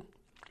control.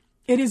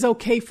 It is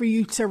okay for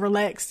you to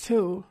relax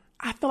too.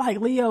 I feel like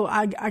Leo,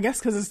 I guess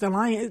because it's the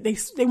lion,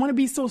 they want to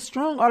be so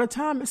strong all the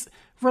time. It's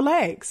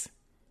relax.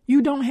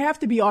 You don't have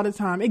to be all the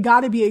time. It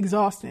got to be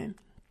exhausting.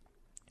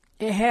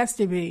 It has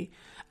to be.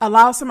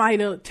 Allow somebody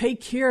to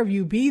take care of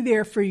you, be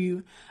there for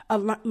you.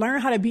 Learn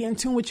how to be in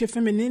tune with your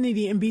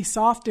femininity and be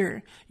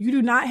softer. You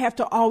do not have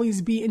to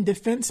always be in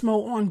defense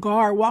mode on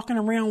guard, walking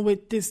around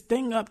with this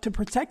thing up to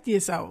protect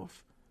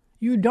yourself.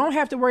 You don't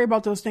have to worry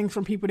about those things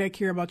from people that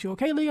care about you.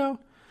 Okay, Leo?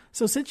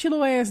 So sit your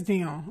little ass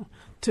down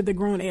to the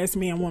grown ass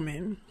man,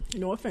 woman.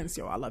 No offense,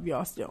 y'all. I love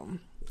y'all still.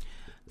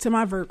 To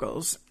my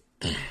Virgos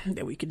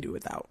that we can do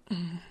without,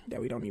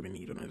 that we don't even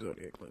need on the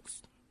zodiac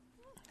list.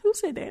 Who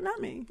said that? Not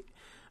me.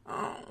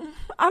 I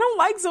don't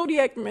like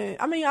zodiac men.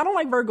 I mean, I don't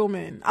like Virgo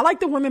men. I like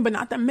the women, but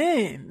not the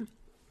men.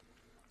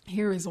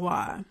 Here is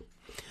why.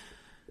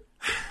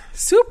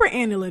 Super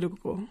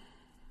analytical,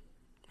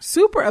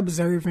 super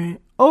observant,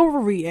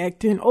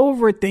 overreacting,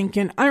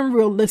 overthinking,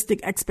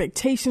 unrealistic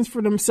expectations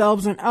for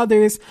themselves and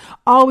others,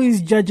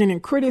 always judging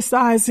and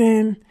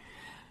criticizing,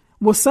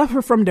 will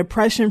suffer from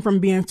depression from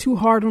being too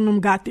hard on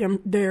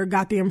their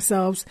goddamn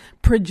selves,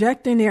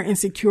 projecting their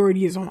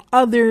insecurities on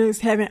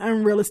others, having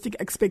unrealistic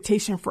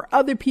expectation for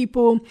other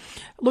people,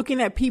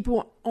 looking at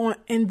people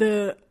in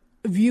the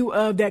view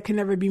of that can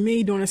never be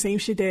me, doing the same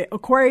shit that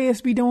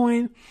Aquarius be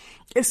doing.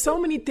 It's so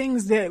many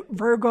things that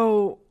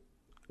Virgo,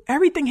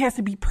 everything has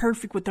to be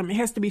perfect with them. It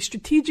has to be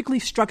strategically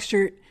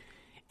structured,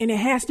 and it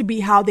has to be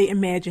how they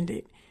imagined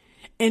it.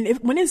 And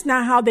when it's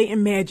not how they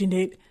imagined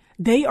it,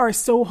 they are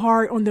so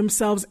hard on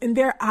themselves. In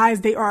their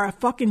eyes, they are a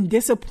fucking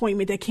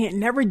disappointment that can't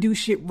never do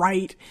shit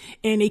right,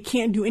 and they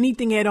can't do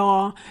anything at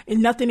all,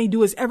 and nothing they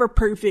do is ever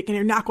perfect, and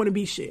they're not going to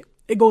be shit.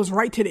 It goes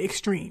right to the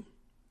extreme.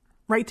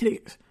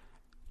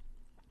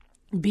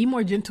 Be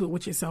more gentle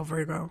with yourself,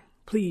 Virgo.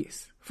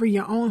 Please, for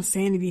your own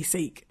sanity's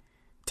sake,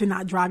 to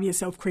not drive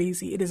yourself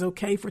crazy. It is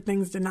okay for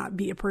things to not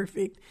be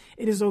perfect.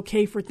 It is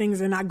okay for things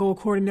to not go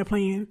according to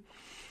plan.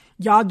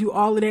 Y'all do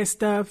all of that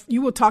stuff.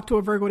 You will talk to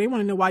a Virgo. They want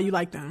to know why you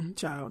like them,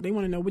 child. They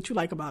want to know what you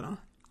like about them.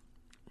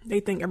 They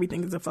think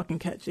everything is a fucking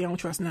catch. They don't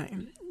trust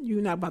nothing.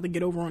 You're not about to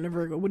get over on the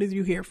Virgo. What is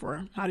you here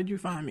for? How did you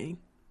find me?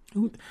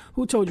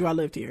 Who told you I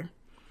lived here?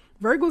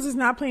 Virgos is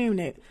not playing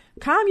that.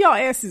 Calm y'all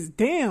asses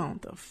down.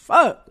 The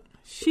fuck?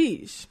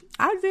 Sheesh.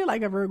 I did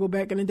like a Virgo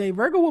back in the day.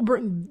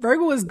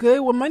 Virgo is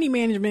good with money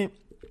management.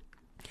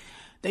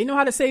 They know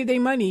how to save their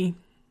money.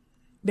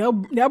 They'll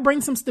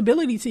bring some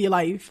stability to your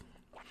life.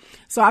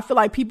 So I feel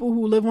like people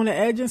who live on the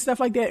edge and stuff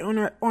like that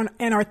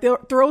and are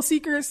thrill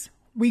seekers,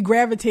 we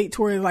gravitate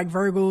towards like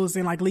Virgos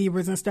and like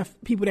Libras and stuff,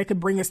 people that could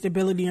bring us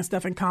stability and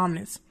stuff and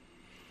calmness.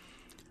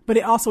 But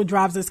it also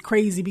drives us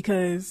crazy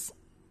because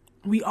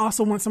we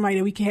also want somebody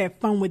that we can have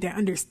fun with, that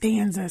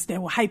understands us,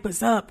 that will hype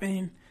us up.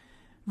 And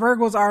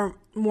Virgos are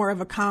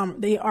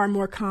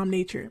more calm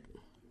natured.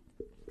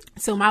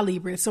 So my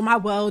Libras, my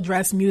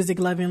well-dressed,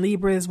 music-loving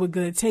Libras with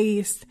good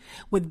taste,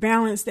 with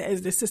balance, that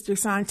is the sister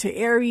sign to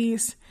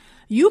Aries.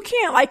 You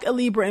can't like a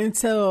Libra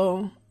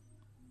until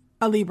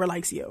a Libra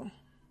likes you.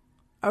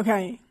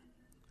 Okay?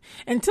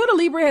 Until the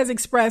Libra has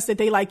expressed that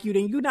they like you,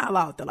 then you're not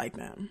allowed to like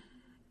them.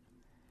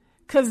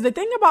 Because the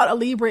thing about a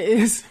Libra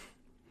is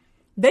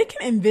they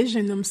can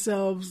envision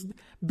themselves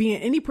being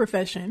any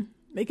profession.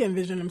 They can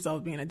envision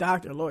themselves being a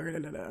doctor,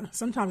 lawyer,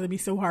 Sometimes it'd be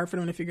so hard for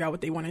them to figure out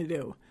what they want to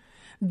do.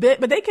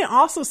 But they can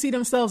also see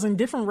themselves in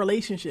different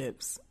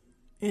relationships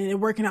and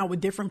working out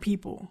with different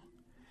people.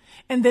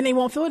 And then they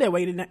won't feel that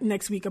way the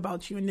next week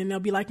about you. And then they'll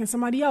be liking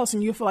somebody else.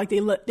 And you feel like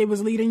they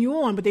was leading you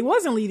on, but they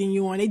wasn't leading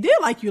you on. They did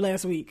like you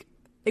last week.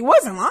 They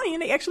wasn't lying.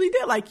 They actually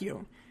did like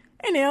you.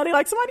 And now they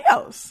like somebody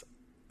else.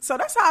 So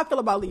that's how I feel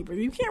about Libra.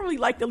 You can't really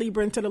like the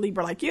Libra until the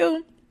Libra like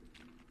you.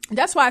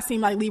 That's why it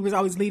seems like Libra's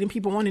always leading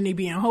people on and they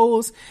being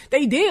hoes.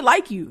 They did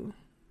like you.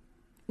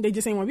 They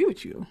just ain't want to be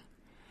with you.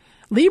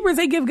 Libras,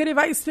 they give good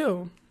advice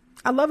too.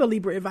 I love a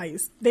Libra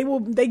advice. They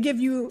give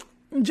you,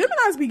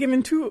 Geminis be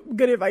giving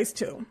good advice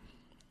too.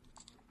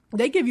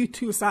 They give you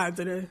two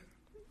sides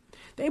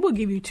they will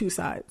give you two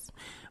sides.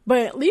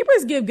 But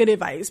Libras give good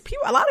advice.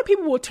 A lot of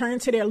people will turn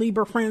to their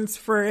Libra friends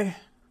for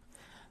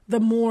the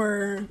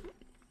more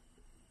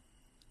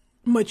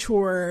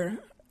mature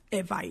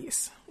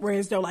advice.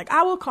 Whereas they're like,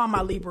 I will call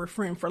my Libra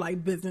friend for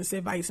like business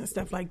advice and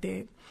stuff like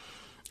that.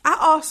 I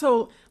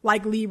also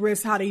like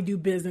Libras, how they do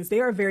business.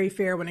 They are very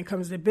fair when it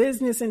comes to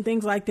business and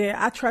things like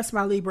that. I trust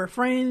my Libra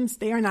friends.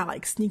 They are not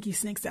like sneaky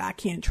snakes that I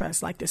can't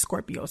trust like the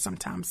Scorpio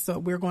sometimes. So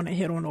we're going to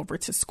head on over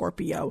to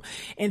Scorpio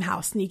and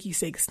how sneaky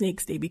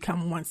snakes they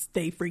become once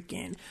they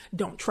freaking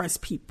don't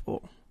trust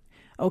people.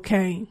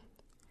 Okay.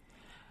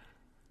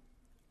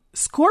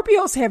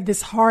 Scorpios have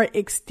this hard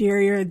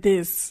exterior,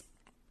 this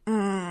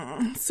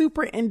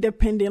Super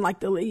independent like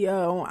the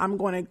Leo. I'm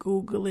going to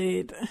Google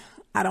it.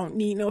 I don't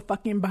need no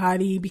fucking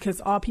body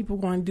because all people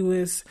going to do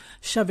is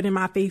shove it in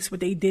my face what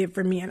they did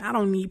for me, and I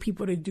don't need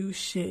people to do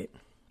shit.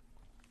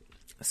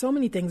 So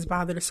many things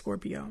bother the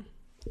Scorpio.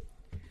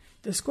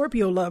 The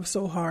Scorpio loves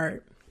so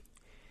hard.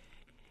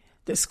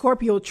 The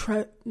Scorpio,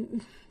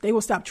 they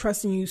will stop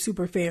trusting you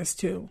super fast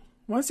too.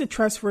 Once the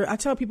trust I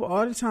tell people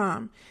all the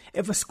time,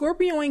 if a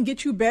Scorpio ain't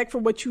get you back for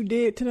what you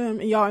did to them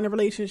and y'all in a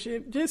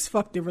relationship, just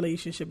fuck the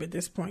relationship at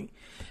this point,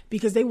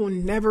 because they will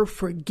never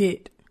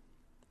forget.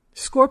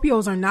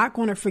 Scorpios are not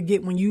going to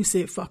forget when you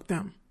said fuck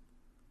them.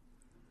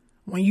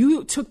 When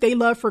you took their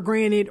love for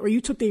granted, or you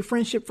took their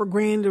friendship for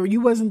granted, or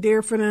you wasn't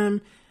there for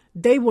them,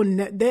 they will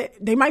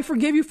they might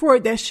forgive you for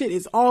it. That shit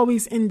is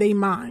always in their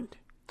mind.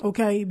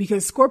 Okay,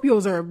 because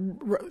Scorpios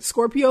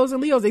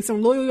and Leos, they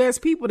some loyal ass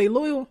people. They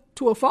loyal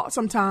to a fault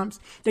sometimes.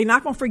 They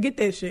not gonna forget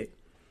that shit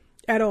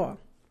at all.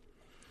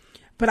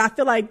 But I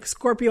feel like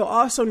Scorpio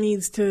also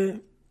needs to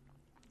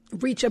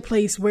reach a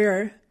place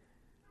where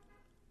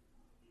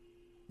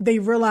they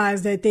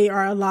realize that they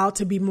are allowed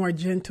to be more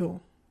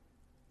gentle,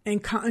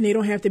 and they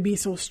don't have to be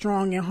so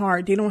strong and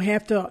hard. They don't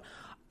have to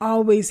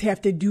always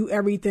have to do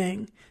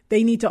everything.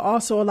 They need to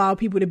also allow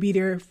people to be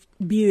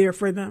there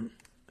for them.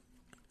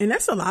 And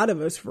that's a lot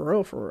of us, for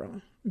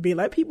real.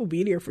 Let people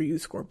be there for you,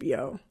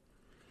 Scorpio.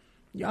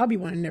 Y'all be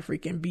wanting to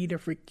freaking be the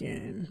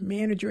freaking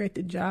manager at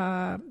the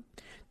job,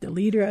 the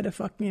leader at the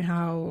fucking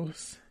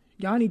house.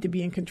 Y'all need to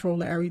be in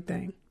control of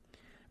everything.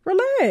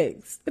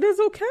 Relax. It is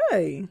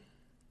okay.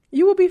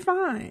 You will be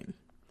fine.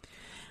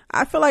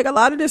 I feel like a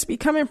lot of this be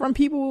coming from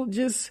people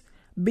just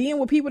being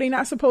with people they're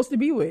not supposed to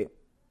be with.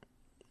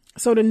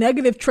 So the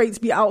negative traits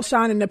be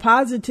outshining the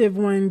positive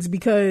ones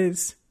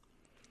because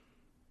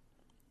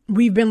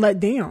we've been let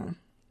down.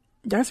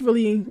 That's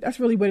really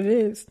what it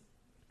is.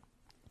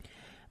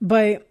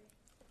 But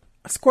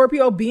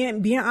Scorpio,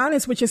 being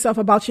honest with yourself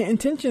about your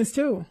intentions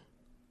too.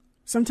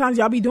 Sometimes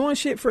y'all be doing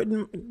shit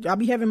y'all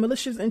be having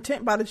malicious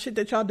intent by the shit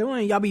that y'all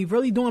doing. Y'all be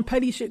really doing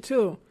petty shit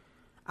too.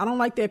 I don't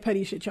like that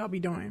petty shit y'all be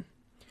doing.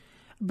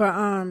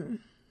 But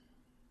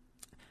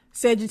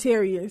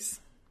Sagittarius,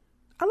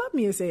 I love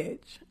me a Sag.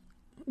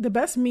 The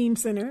best meme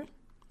center.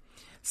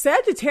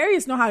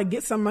 Sagittarius know how to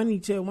get some money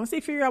too. Once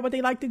they figure out what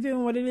they like to do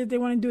and what it is they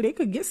want to do, they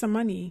could get some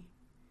money.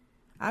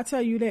 I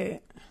tell you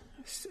that.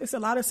 It's a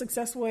lot of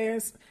successful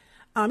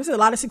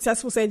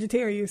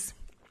Sagittarius.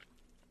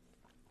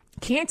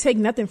 Can't take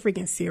nothing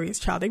freaking serious,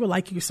 child. They will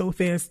like you so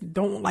fast.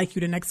 Don't like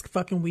you the next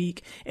fucking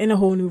week in a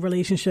whole new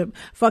relationship.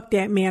 Fuck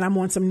that, man. I'm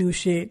on some new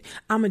shit.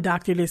 I'm a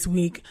doctor this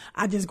week.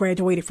 I just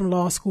graduated from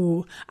law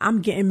school.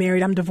 I'm getting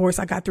married. I'm divorced.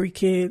 I got 3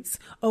 kids.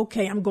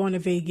 Okay, I'm going to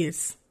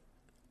Vegas.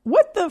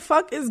 What the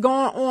fuck is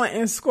going on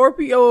in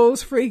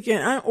Scorpio's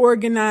freaking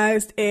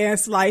unorganized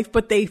ass life?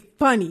 But they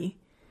funny.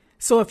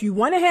 So if you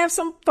want to have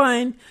some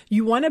fun,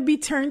 you want to be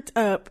turned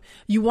up,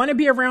 you want to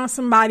be around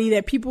somebody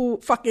that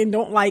people fucking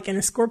don't like, and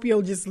a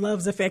Scorpio just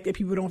loves the fact that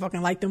people don't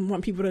fucking like them,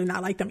 want people to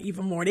not like them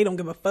even more. They don't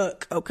give a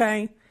fuck,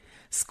 okay?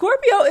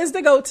 Scorpio is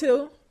the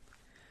go-to.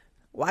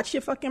 Watch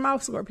your fucking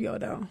mouth, Scorpio,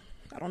 though.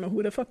 I don't know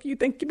who the fuck you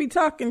think you be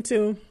talking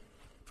to.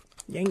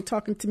 You ain't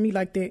talking to me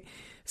like that.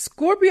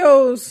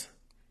 Scorpios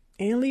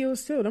and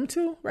Leos too. Them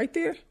two right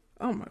there.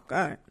 Oh my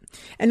God.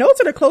 And those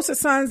are the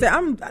closest signs that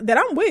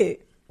I'm with.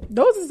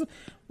 Those is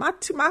my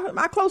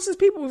closest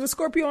people is a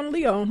Scorpio and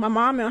Leo. My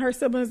mom and her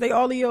siblings, they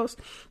all Leos.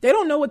 They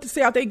don't know what to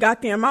say out their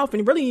goddamn mouth,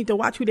 and you really need to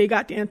watch who they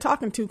goddamn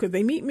talking to, because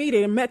they meet me,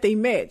 they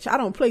match. I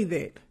don't play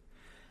that.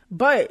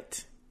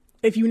 But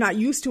if you're not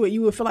used to it,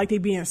 you would feel like they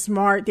being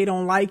smart, they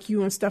don't like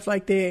you and stuff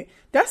like that.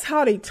 That's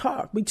how they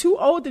talk. We too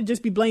old to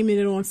just be blaming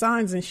it on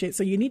signs and shit,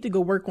 so you need to go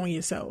work on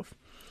yourself.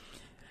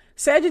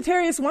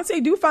 Sagittarius, once they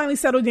do finally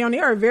settle down, they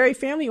are very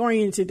family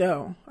oriented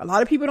though. A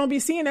lot of people don't be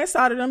seeing that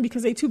side of them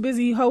because they too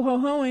busy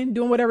ho-ho-hoing,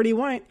 doing whatever they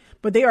want.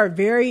 But they are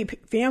very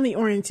family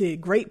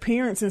oriented, great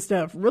parents and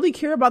stuff. Really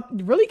care about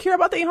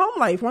their home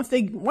life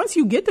once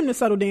you get them to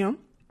settle down.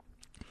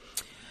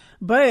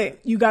 But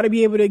you got to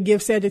be able to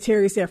give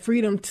Sagittarius that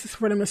freedom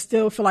for them to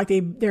still feel like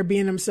they're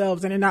being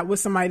themselves and they're not with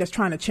somebody that's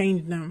trying to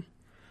change them.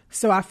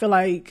 So I feel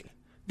like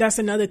that's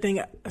another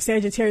thing.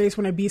 Sagittarius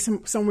want to be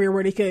somewhere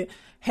where they could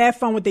have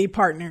fun with their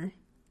partner,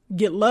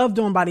 get loved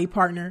on by their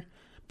partner,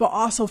 but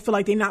also feel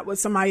like they're not with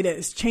somebody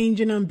that's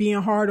changing them,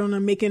 being hard on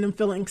them, making them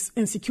feel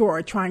insecure,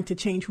 or trying to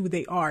change who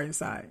they are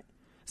inside.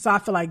 So I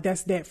feel like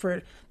that's that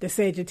for the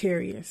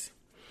Sagittarius.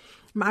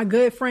 My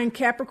good friend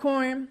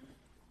Capricorn,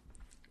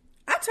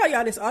 I tell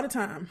y'all this all the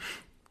time.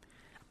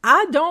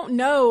 I don't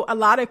know a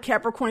lot of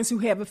Capricorns who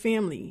have a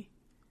family.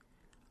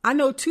 I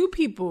know 2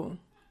 people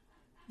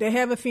that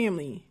have a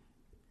family.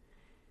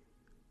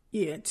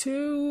 Yeah,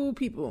 2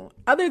 people.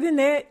 Other than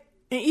that,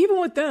 and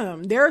even with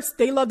them,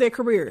 they love their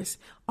careers.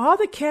 All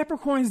the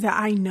Capricorns that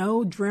I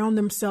know drown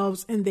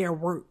themselves in their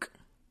work.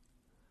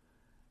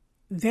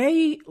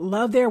 They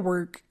love their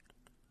work.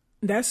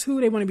 That's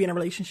who they want to be in a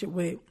relationship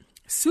with.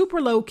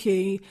 Super low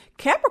key.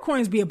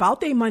 Capricorns be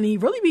about their money,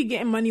 really be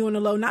getting money on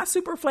the low, not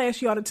super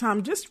flashy all the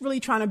time, just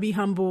really trying to be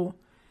humble.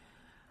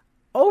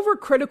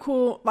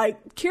 overcritical,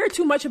 like care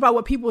too much about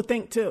what people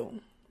think too.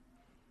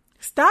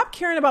 Stop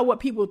caring about what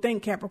people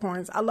think,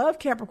 Capricorns. I love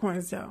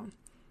Capricorns though.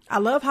 I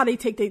love how they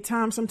take their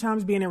time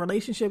sometimes being in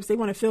relationships. They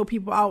want to fill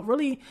people out.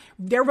 Really,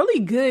 they're really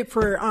good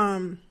for,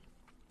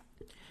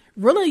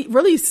 really,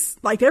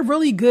 like they're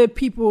really good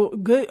people,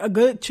 a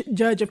good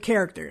judge of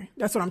character.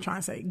 That's what I'm trying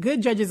to say.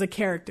 Good judges of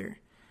character.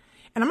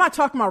 And I'm not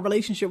talking about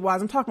relationship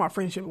wise. I'm talking about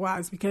friendship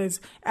wise,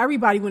 because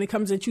everybody, when it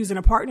comes to choosing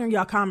a partner,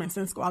 y'all common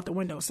sense go out the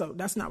window. So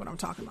that's not what I'm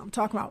talking about. I'm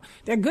talking about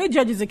they're good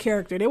judges of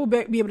character. They will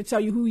be able to tell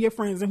you who your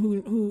friends and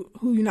who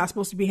you're not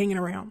supposed to be hanging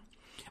around.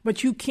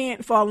 But you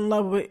can't fall in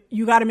love with,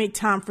 you got to make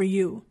time for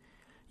you.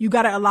 You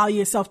got to allow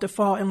yourself to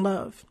fall in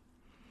love.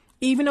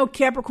 Even though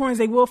Capricorns,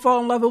 they will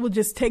fall in love, it will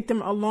just take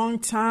them a long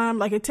time.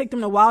 Like it take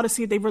them a while to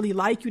see if they really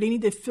like you. They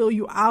need to fill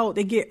you out.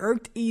 They get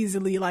irked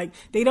easily. Like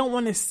they don't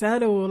want to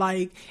settle.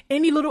 Like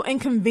any little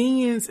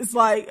inconvenience is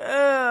like,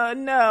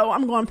 no,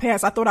 I'm going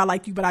past. I thought I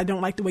liked you, but I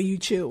don't like the way you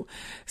chew.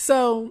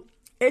 So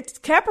it's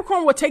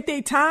Capricorn will take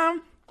their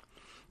time,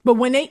 but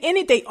when they in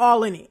it, they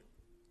all in it.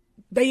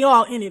 They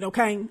all in it.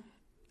 Okay.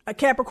 A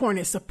Capricorn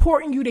is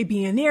supporting you. They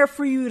being there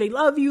for you. They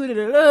love you.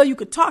 You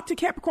could talk to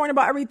Capricorn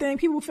about everything.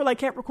 People feel like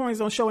Capricorns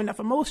don't show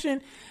enough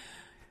emotion.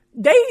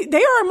 They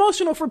are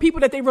emotional for people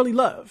that they really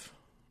love.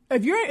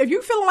 If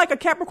you're feeling like a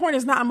Capricorn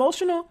is not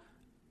emotional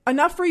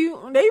enough for you,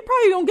 they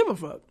probably don't give a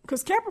fuck,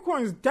 because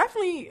Capricorns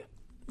definitely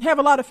have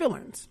a lot of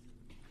feelings.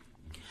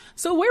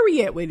 So where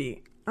we at with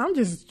it? I'm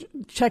just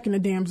checking the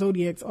damn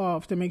zodiacs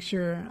off to make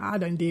sure I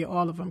done did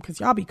all of them, because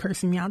y'all be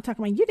cursing me. I'm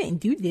talking about, you didn't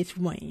do this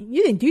one.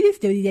 You didn't do this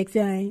zodiac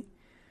sign.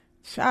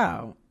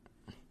 Child,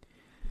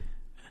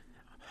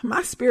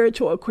 my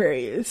spiritual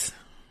Aquarius,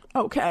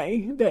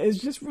 okay, that is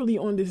just really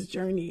on this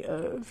journey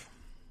of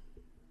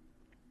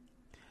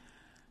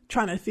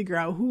trying to figure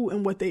out who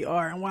and what they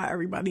are and why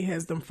everybody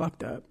has them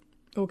fucked up.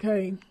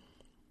 Okay,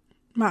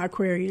 my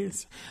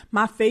Aquarius,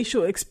 my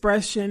facial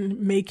expression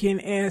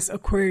making ass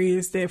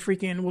Aquarius that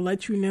freaking will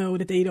let you know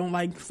that they don't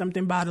like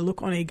something by the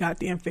look on their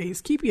goddamn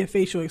face. Keep your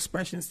facial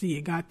expressions to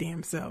your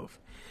goddamn self.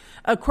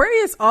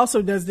 Aquarius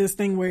also does this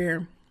thing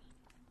where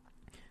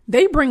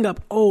they bring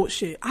up old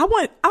shit. I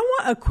want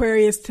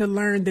Aquarius to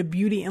learn the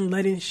beauty in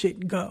letting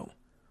shit go.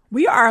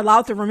 We are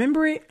allowed to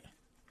remember it,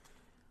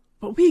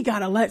 but we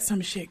gotta let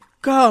some shit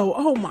go.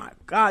 Oh my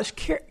gosh.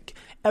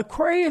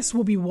 Aquarius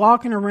will be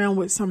walking around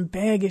with some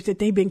baggage that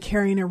they've been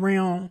carrying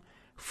around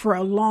for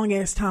a long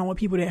ass time with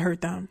people that hurt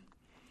them.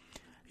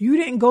 You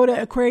didn't go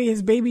to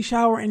Aquarius baby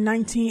shower in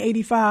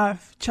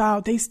 1985,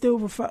 child. They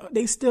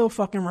still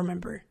fucking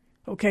remember.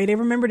 Okay, they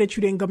remember that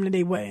you didn't come to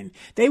their wedding.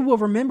 They will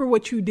remember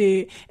what you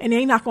did, and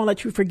they not gonna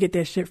let you forget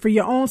that shit. For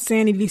your own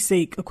sanity's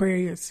sake,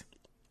 Aquarius,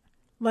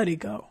 let it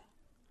go.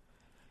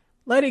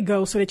 Let it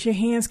go so that your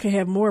hands can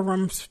have more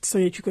room so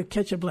that you could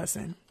catch a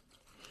blessing.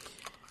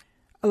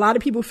 A lot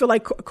of people feel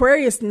like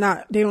Aquarius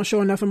they don't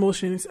show enough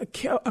emotions.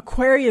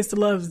 Aquarius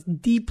loves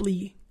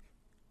deeply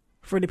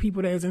for the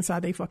people that is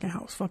inside their fucking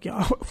house. Fuck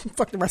y'all.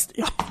 Fuck the rest of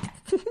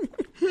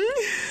y'all.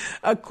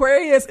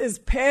 Aquarius is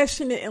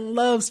passionate and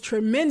loves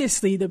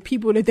tremendously the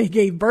people that they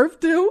gave birth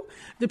to,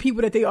 the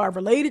people that they are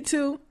related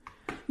to.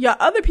 Y'all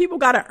other people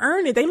gotta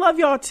earn it. They love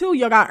y'all too.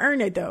 Y'all gotta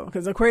earn it though,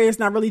 because Aquarius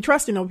not really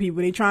trusting no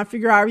people. They trying to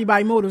figure out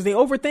everybody's motives. They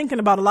overthinking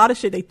about a lot of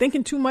shit. They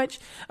thinking too much.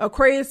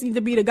 Aquarius need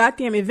to be the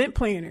goddamn event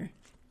planner.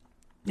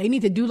 They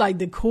need to do like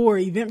the core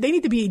event. They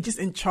need to be just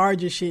in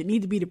charge of shit.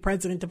 Need to be the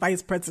president, the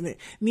vice president.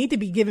 Need to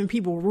be giving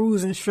people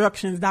rules,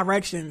 instructions,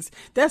 directions.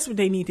 That's what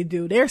they need to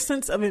do. Their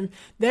sense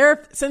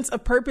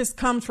of purpose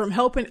comes from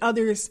helping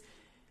others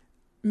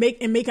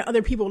making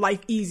other people's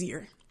life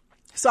easier.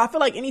 So I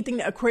feel like anything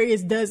that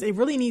Aquarius does, it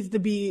really needs to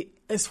be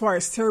as far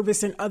as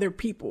service and other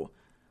people.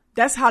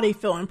 That's how they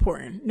feel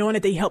important, knowing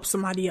that they help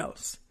somebody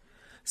else.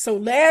 So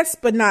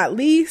last but not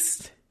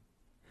least,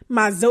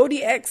 my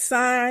zodiac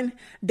sign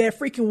that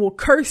freaking will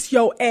curse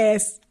your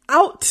ass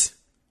out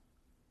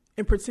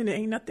and pretend it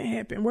ain't nothing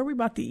happened. Where we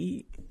about to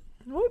eat?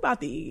 What we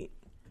about to eat?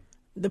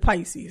 The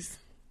Pisces.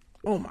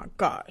 Oh my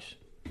gosh.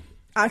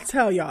 I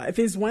tell y'all, if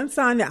it's one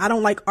sign that I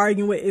don't like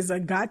arguing with, is a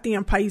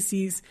goddamn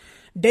Pisces.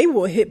 They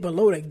will hit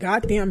below the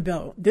goddamn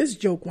belt. This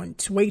joke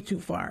went way too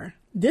far.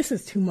 This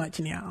is too much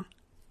now.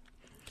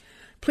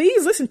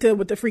 Please listen to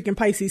what the freaking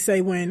Pisces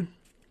say when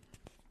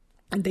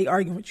they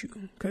arguing with you,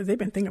 because they've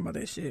been thinking about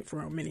that shit for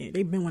a minute.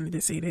 They've been wanting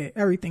to say that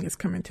everything is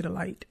coming to the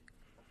light.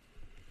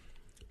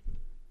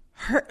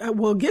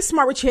 Well, get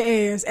smart with your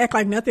ass. Act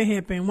like nothing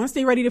happened. Once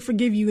they ready to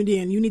forgive you,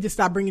 then you need to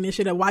stop bringing this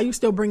shit up. Why you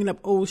still bringing up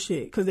old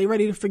shit? Because they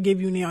ready to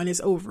forgive you now and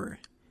it's over.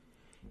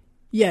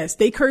 Yes,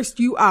 they cursed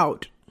you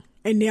out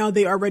and now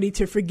they are ready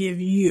to forgive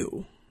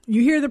you.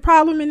 You hear the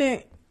problem in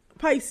that?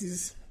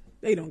 Pisces,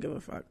 they don't give a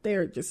fuck.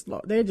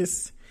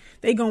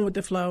 They going with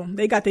the flow.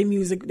 They got their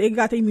music. They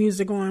got their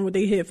music on with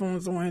their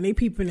headphones on. They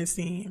peeping the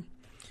scene.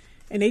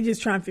 And they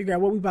just trying to figure out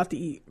what we about to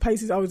eat.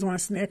 Pisces always want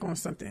to snack on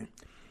something.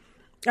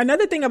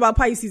 Another thing about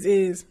Pisces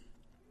is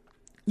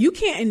you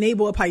can't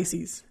enable a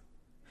Pisces.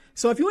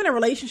 So if you're in a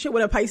relationship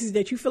with a Pisces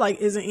that you feel like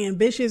isn't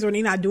ambitious or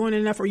they're not doing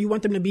enough or you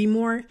want them to be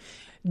more,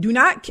 do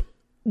not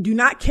do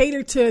not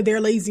cater to their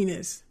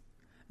laziness.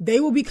 They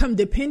will become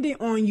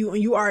dependent on you,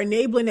 and you are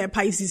enabling that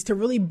Pisces to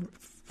really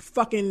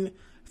fucking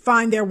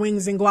find their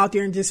wings and go out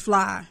there and just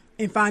fly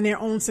and find their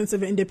own sense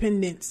of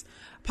independence.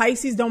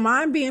 Pisces don't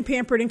mind being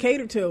pampered and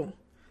catered to.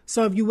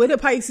 So if you with a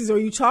Pisces or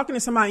you talking to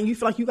somebody and you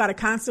feel like you got to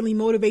constantly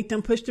motivate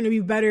them, push them to be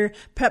better,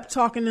 pep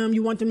talking them,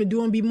 you want them to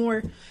do and be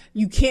more,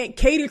 you can't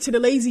cater to the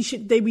lazy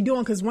shit they be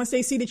doing, because once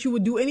they see that you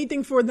would do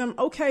anything for them,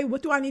 okay,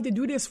 what do I need to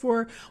do this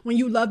for when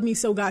you love me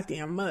so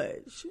goddamn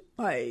much?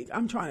 Like,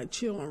 I'm trying to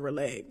chill and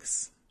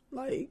relax.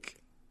 Like,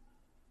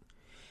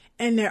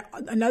 and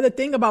another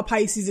thing about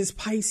Pisces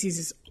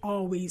is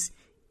always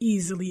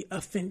easily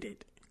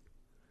offended.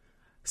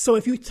 So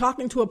if you're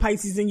talking to a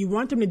Pisces and you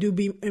want them to do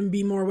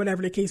be more,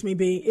 whatever the case may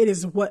be, it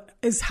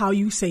is how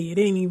you say it.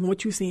 It ain't even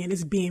what you're saying.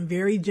 It's being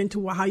very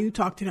gentle with how you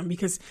talk to them,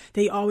 because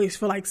they always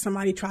feel like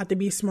somebody tried to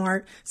be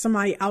smart,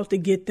 somebody out to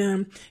get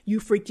them. You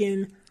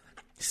freaking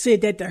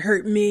said that to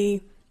hurt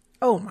me.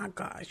 Oh my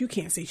gosh, you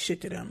can't say shit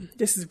to them.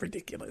 This is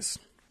ridiculous.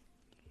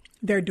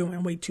 They're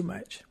doing way too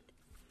much.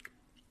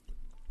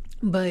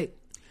 But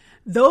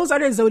those are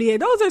the zodiac.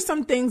 Those are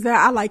some things that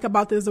I like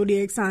about the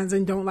zodiac signs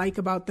and don't like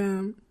about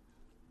them.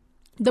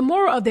 The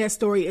moral of that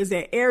story is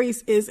that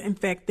Aries is, in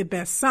fact, the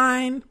best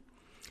sign,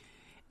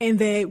 and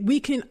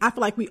that I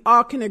feel like we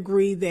all can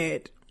agree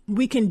that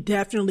we can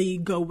definitely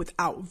go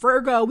without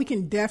Virgo. We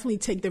can definitely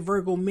take the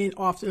Virgo men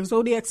off the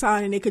zodiac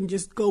sign, and they can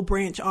just go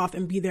branch off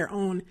and be their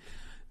own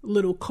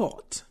little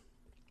cult.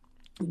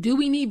 Do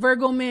we need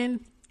Virgo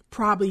men?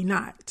 Probably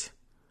not.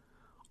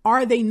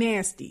 Are they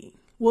nasty?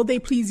 Will they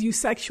please you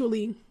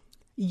sexually?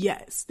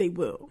 Yes, they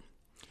will.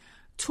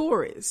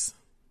 Taurus.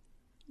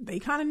 They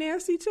kind of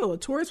nasty too. A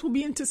Taurus will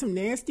be into some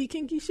nasty,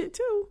 kinky shit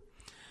too.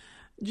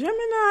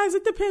 Geminis,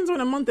 it depends on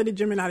the month of the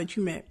Gemini that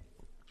you met.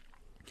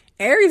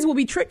 Aries will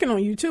be tricking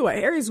on you too.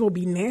 Aries will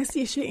be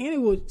nasty as shit, and it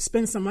will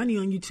spend some money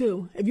on you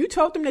too. If you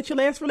told them that your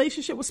last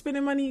relationship was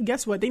spending money,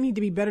 guess what? They need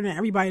to be better than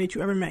everybody that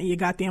you ever met in your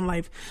goddamn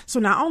life. So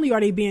not only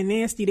are they being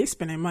nasty, they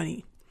spending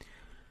money.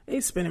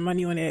 They spending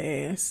money on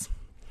their ass.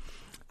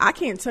 I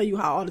can't tell you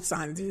how all the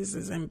signs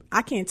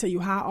I can't tell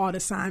you how all the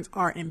signs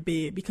are in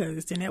bed,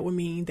 because then that would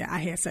mean that I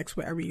had sex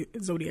with every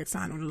zodiac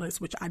sign on the list,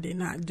 which I did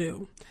not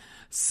do.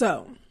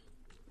 So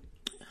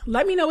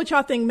let me know what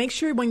y'all think. Make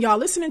sure when y'all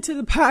listening to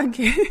the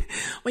podcast,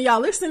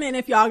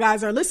 if y'all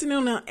guys are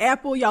listening on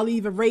Apple, y'all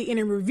leave a rating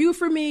and review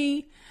for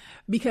me,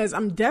 because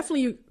I'm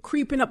definitely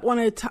creeping up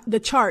on the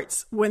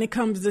charts when it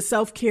comes to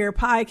self-care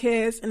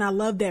podcasts. And I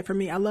love that for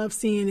me. I love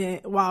seeing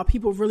it. Wow,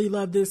 people really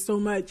love this so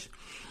much.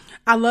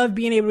 I love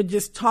being able to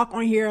just talk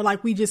on here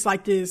like we just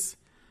like this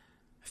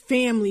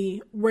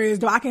family, whereas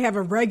though I can have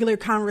a regular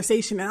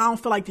conversation and I don't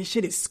feel like this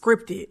shit is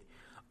scripted,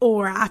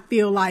 or I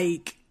feel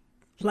like,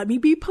 let me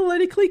be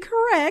politically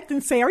correct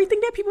and say everything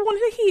that people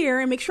wanted to hear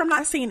and make sure I'm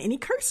not saying any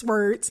curse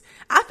words.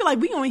 I feel like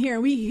we on here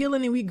and we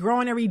healing and we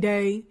growing every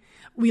day.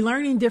 We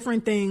learning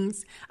different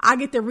things. I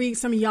get to read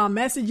some of y'all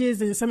messages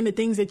and some of the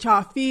things that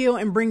y'all feel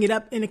and bring it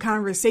up in the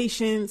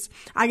conversations.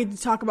 I get to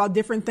talk about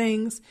different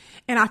things.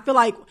 And I feel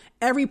like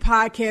every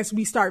podcast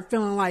we start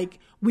feeling like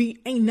we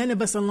ain't none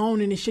of us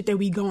alone in the shit that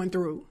we going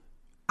through.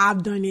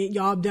 I've done it.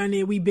 Y'all have done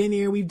it. We've been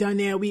there. We've done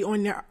that. We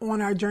on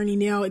our journey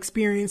now,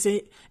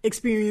 experiencing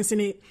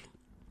it.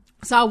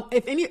 So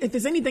if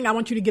there's anything I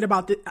want you to get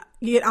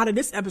out of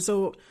this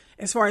episode,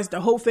 as far as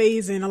the whole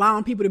phase and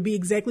allowing people to be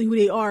exactly who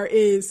they are,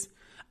 is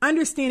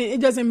understanding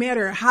it doesn't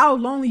matter how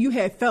lonely you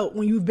have felt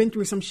when you've been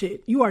through some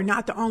shit. You are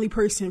not the only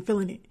person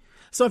feeling it.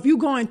 So if you're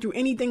going through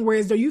anything where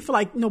as though you feel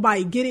like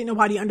nobody get it,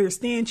 nobody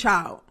understand,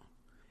 child,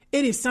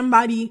 it is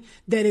somebody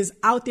that is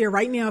out there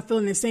right now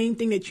feeling the same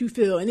thing that you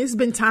feel. And there's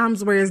been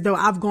times where as though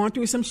I've gone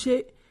through some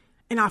shit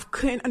and I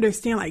couldn't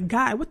understand, like,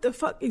 God, what the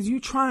fuck is you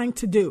trying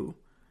to do?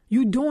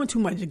 You doing too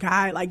much,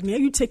 God. Like, now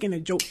you taking a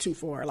joke too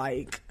far.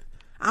 Like,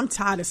 I'm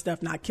tired of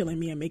stuff not killing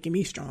me and making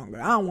me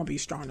stronger. I don't want to be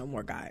strong no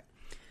more, God.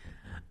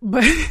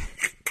 But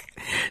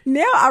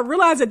now I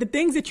realize that the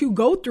things that you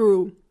go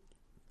through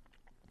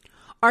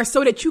are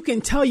so that you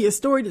can tell your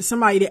story to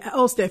somebody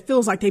else that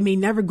feels like they may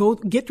never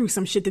get through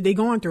some shit that they're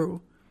going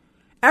through.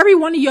 Every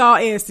one of y'all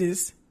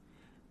asses,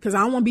 because I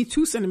don't want to be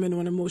too sentimental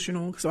and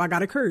emotional, so I got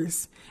to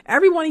curse.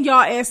 Every one of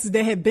y'all asses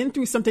that have been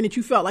through something that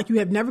you felt like you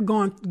have never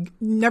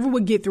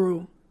would get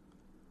through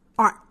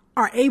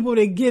are able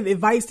to give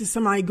advice to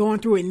somebody going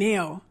through it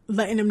now,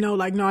 letting them know,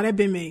 like, no, that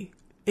been me.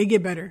 It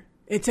get better.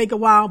 It take a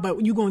while,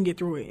 but you going to get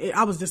through it.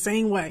 I was the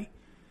same way.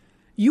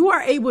 You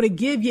are able to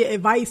give your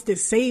advice to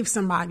save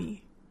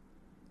somebody.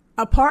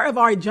 A part of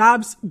our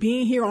jobs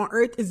being here on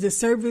earth is to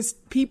service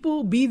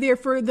people, be there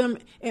for them,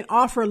 and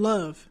offer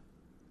love.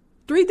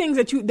 3 things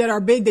that are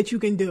big that you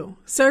can do.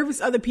 Service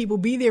other people,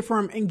 be there for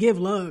them, and give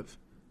love.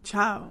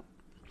 Child.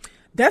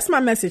 That's my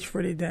message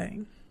for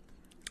today.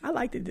 I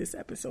liked it this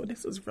episode.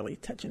 This was really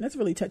touching. That's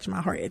really touched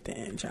my heart at the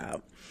end,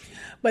 child.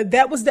 But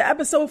that was the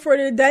episode for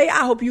today.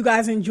 I hope you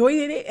guys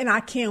enjoyed it. And I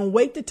can't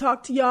wait to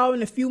talk to y'all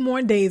in a few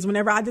more days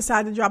whenever I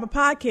decide to drop a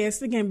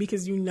podcast again,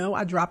 because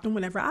I drop them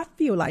whenever I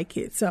feel like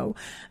it. So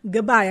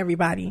goodbye,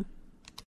 everybody.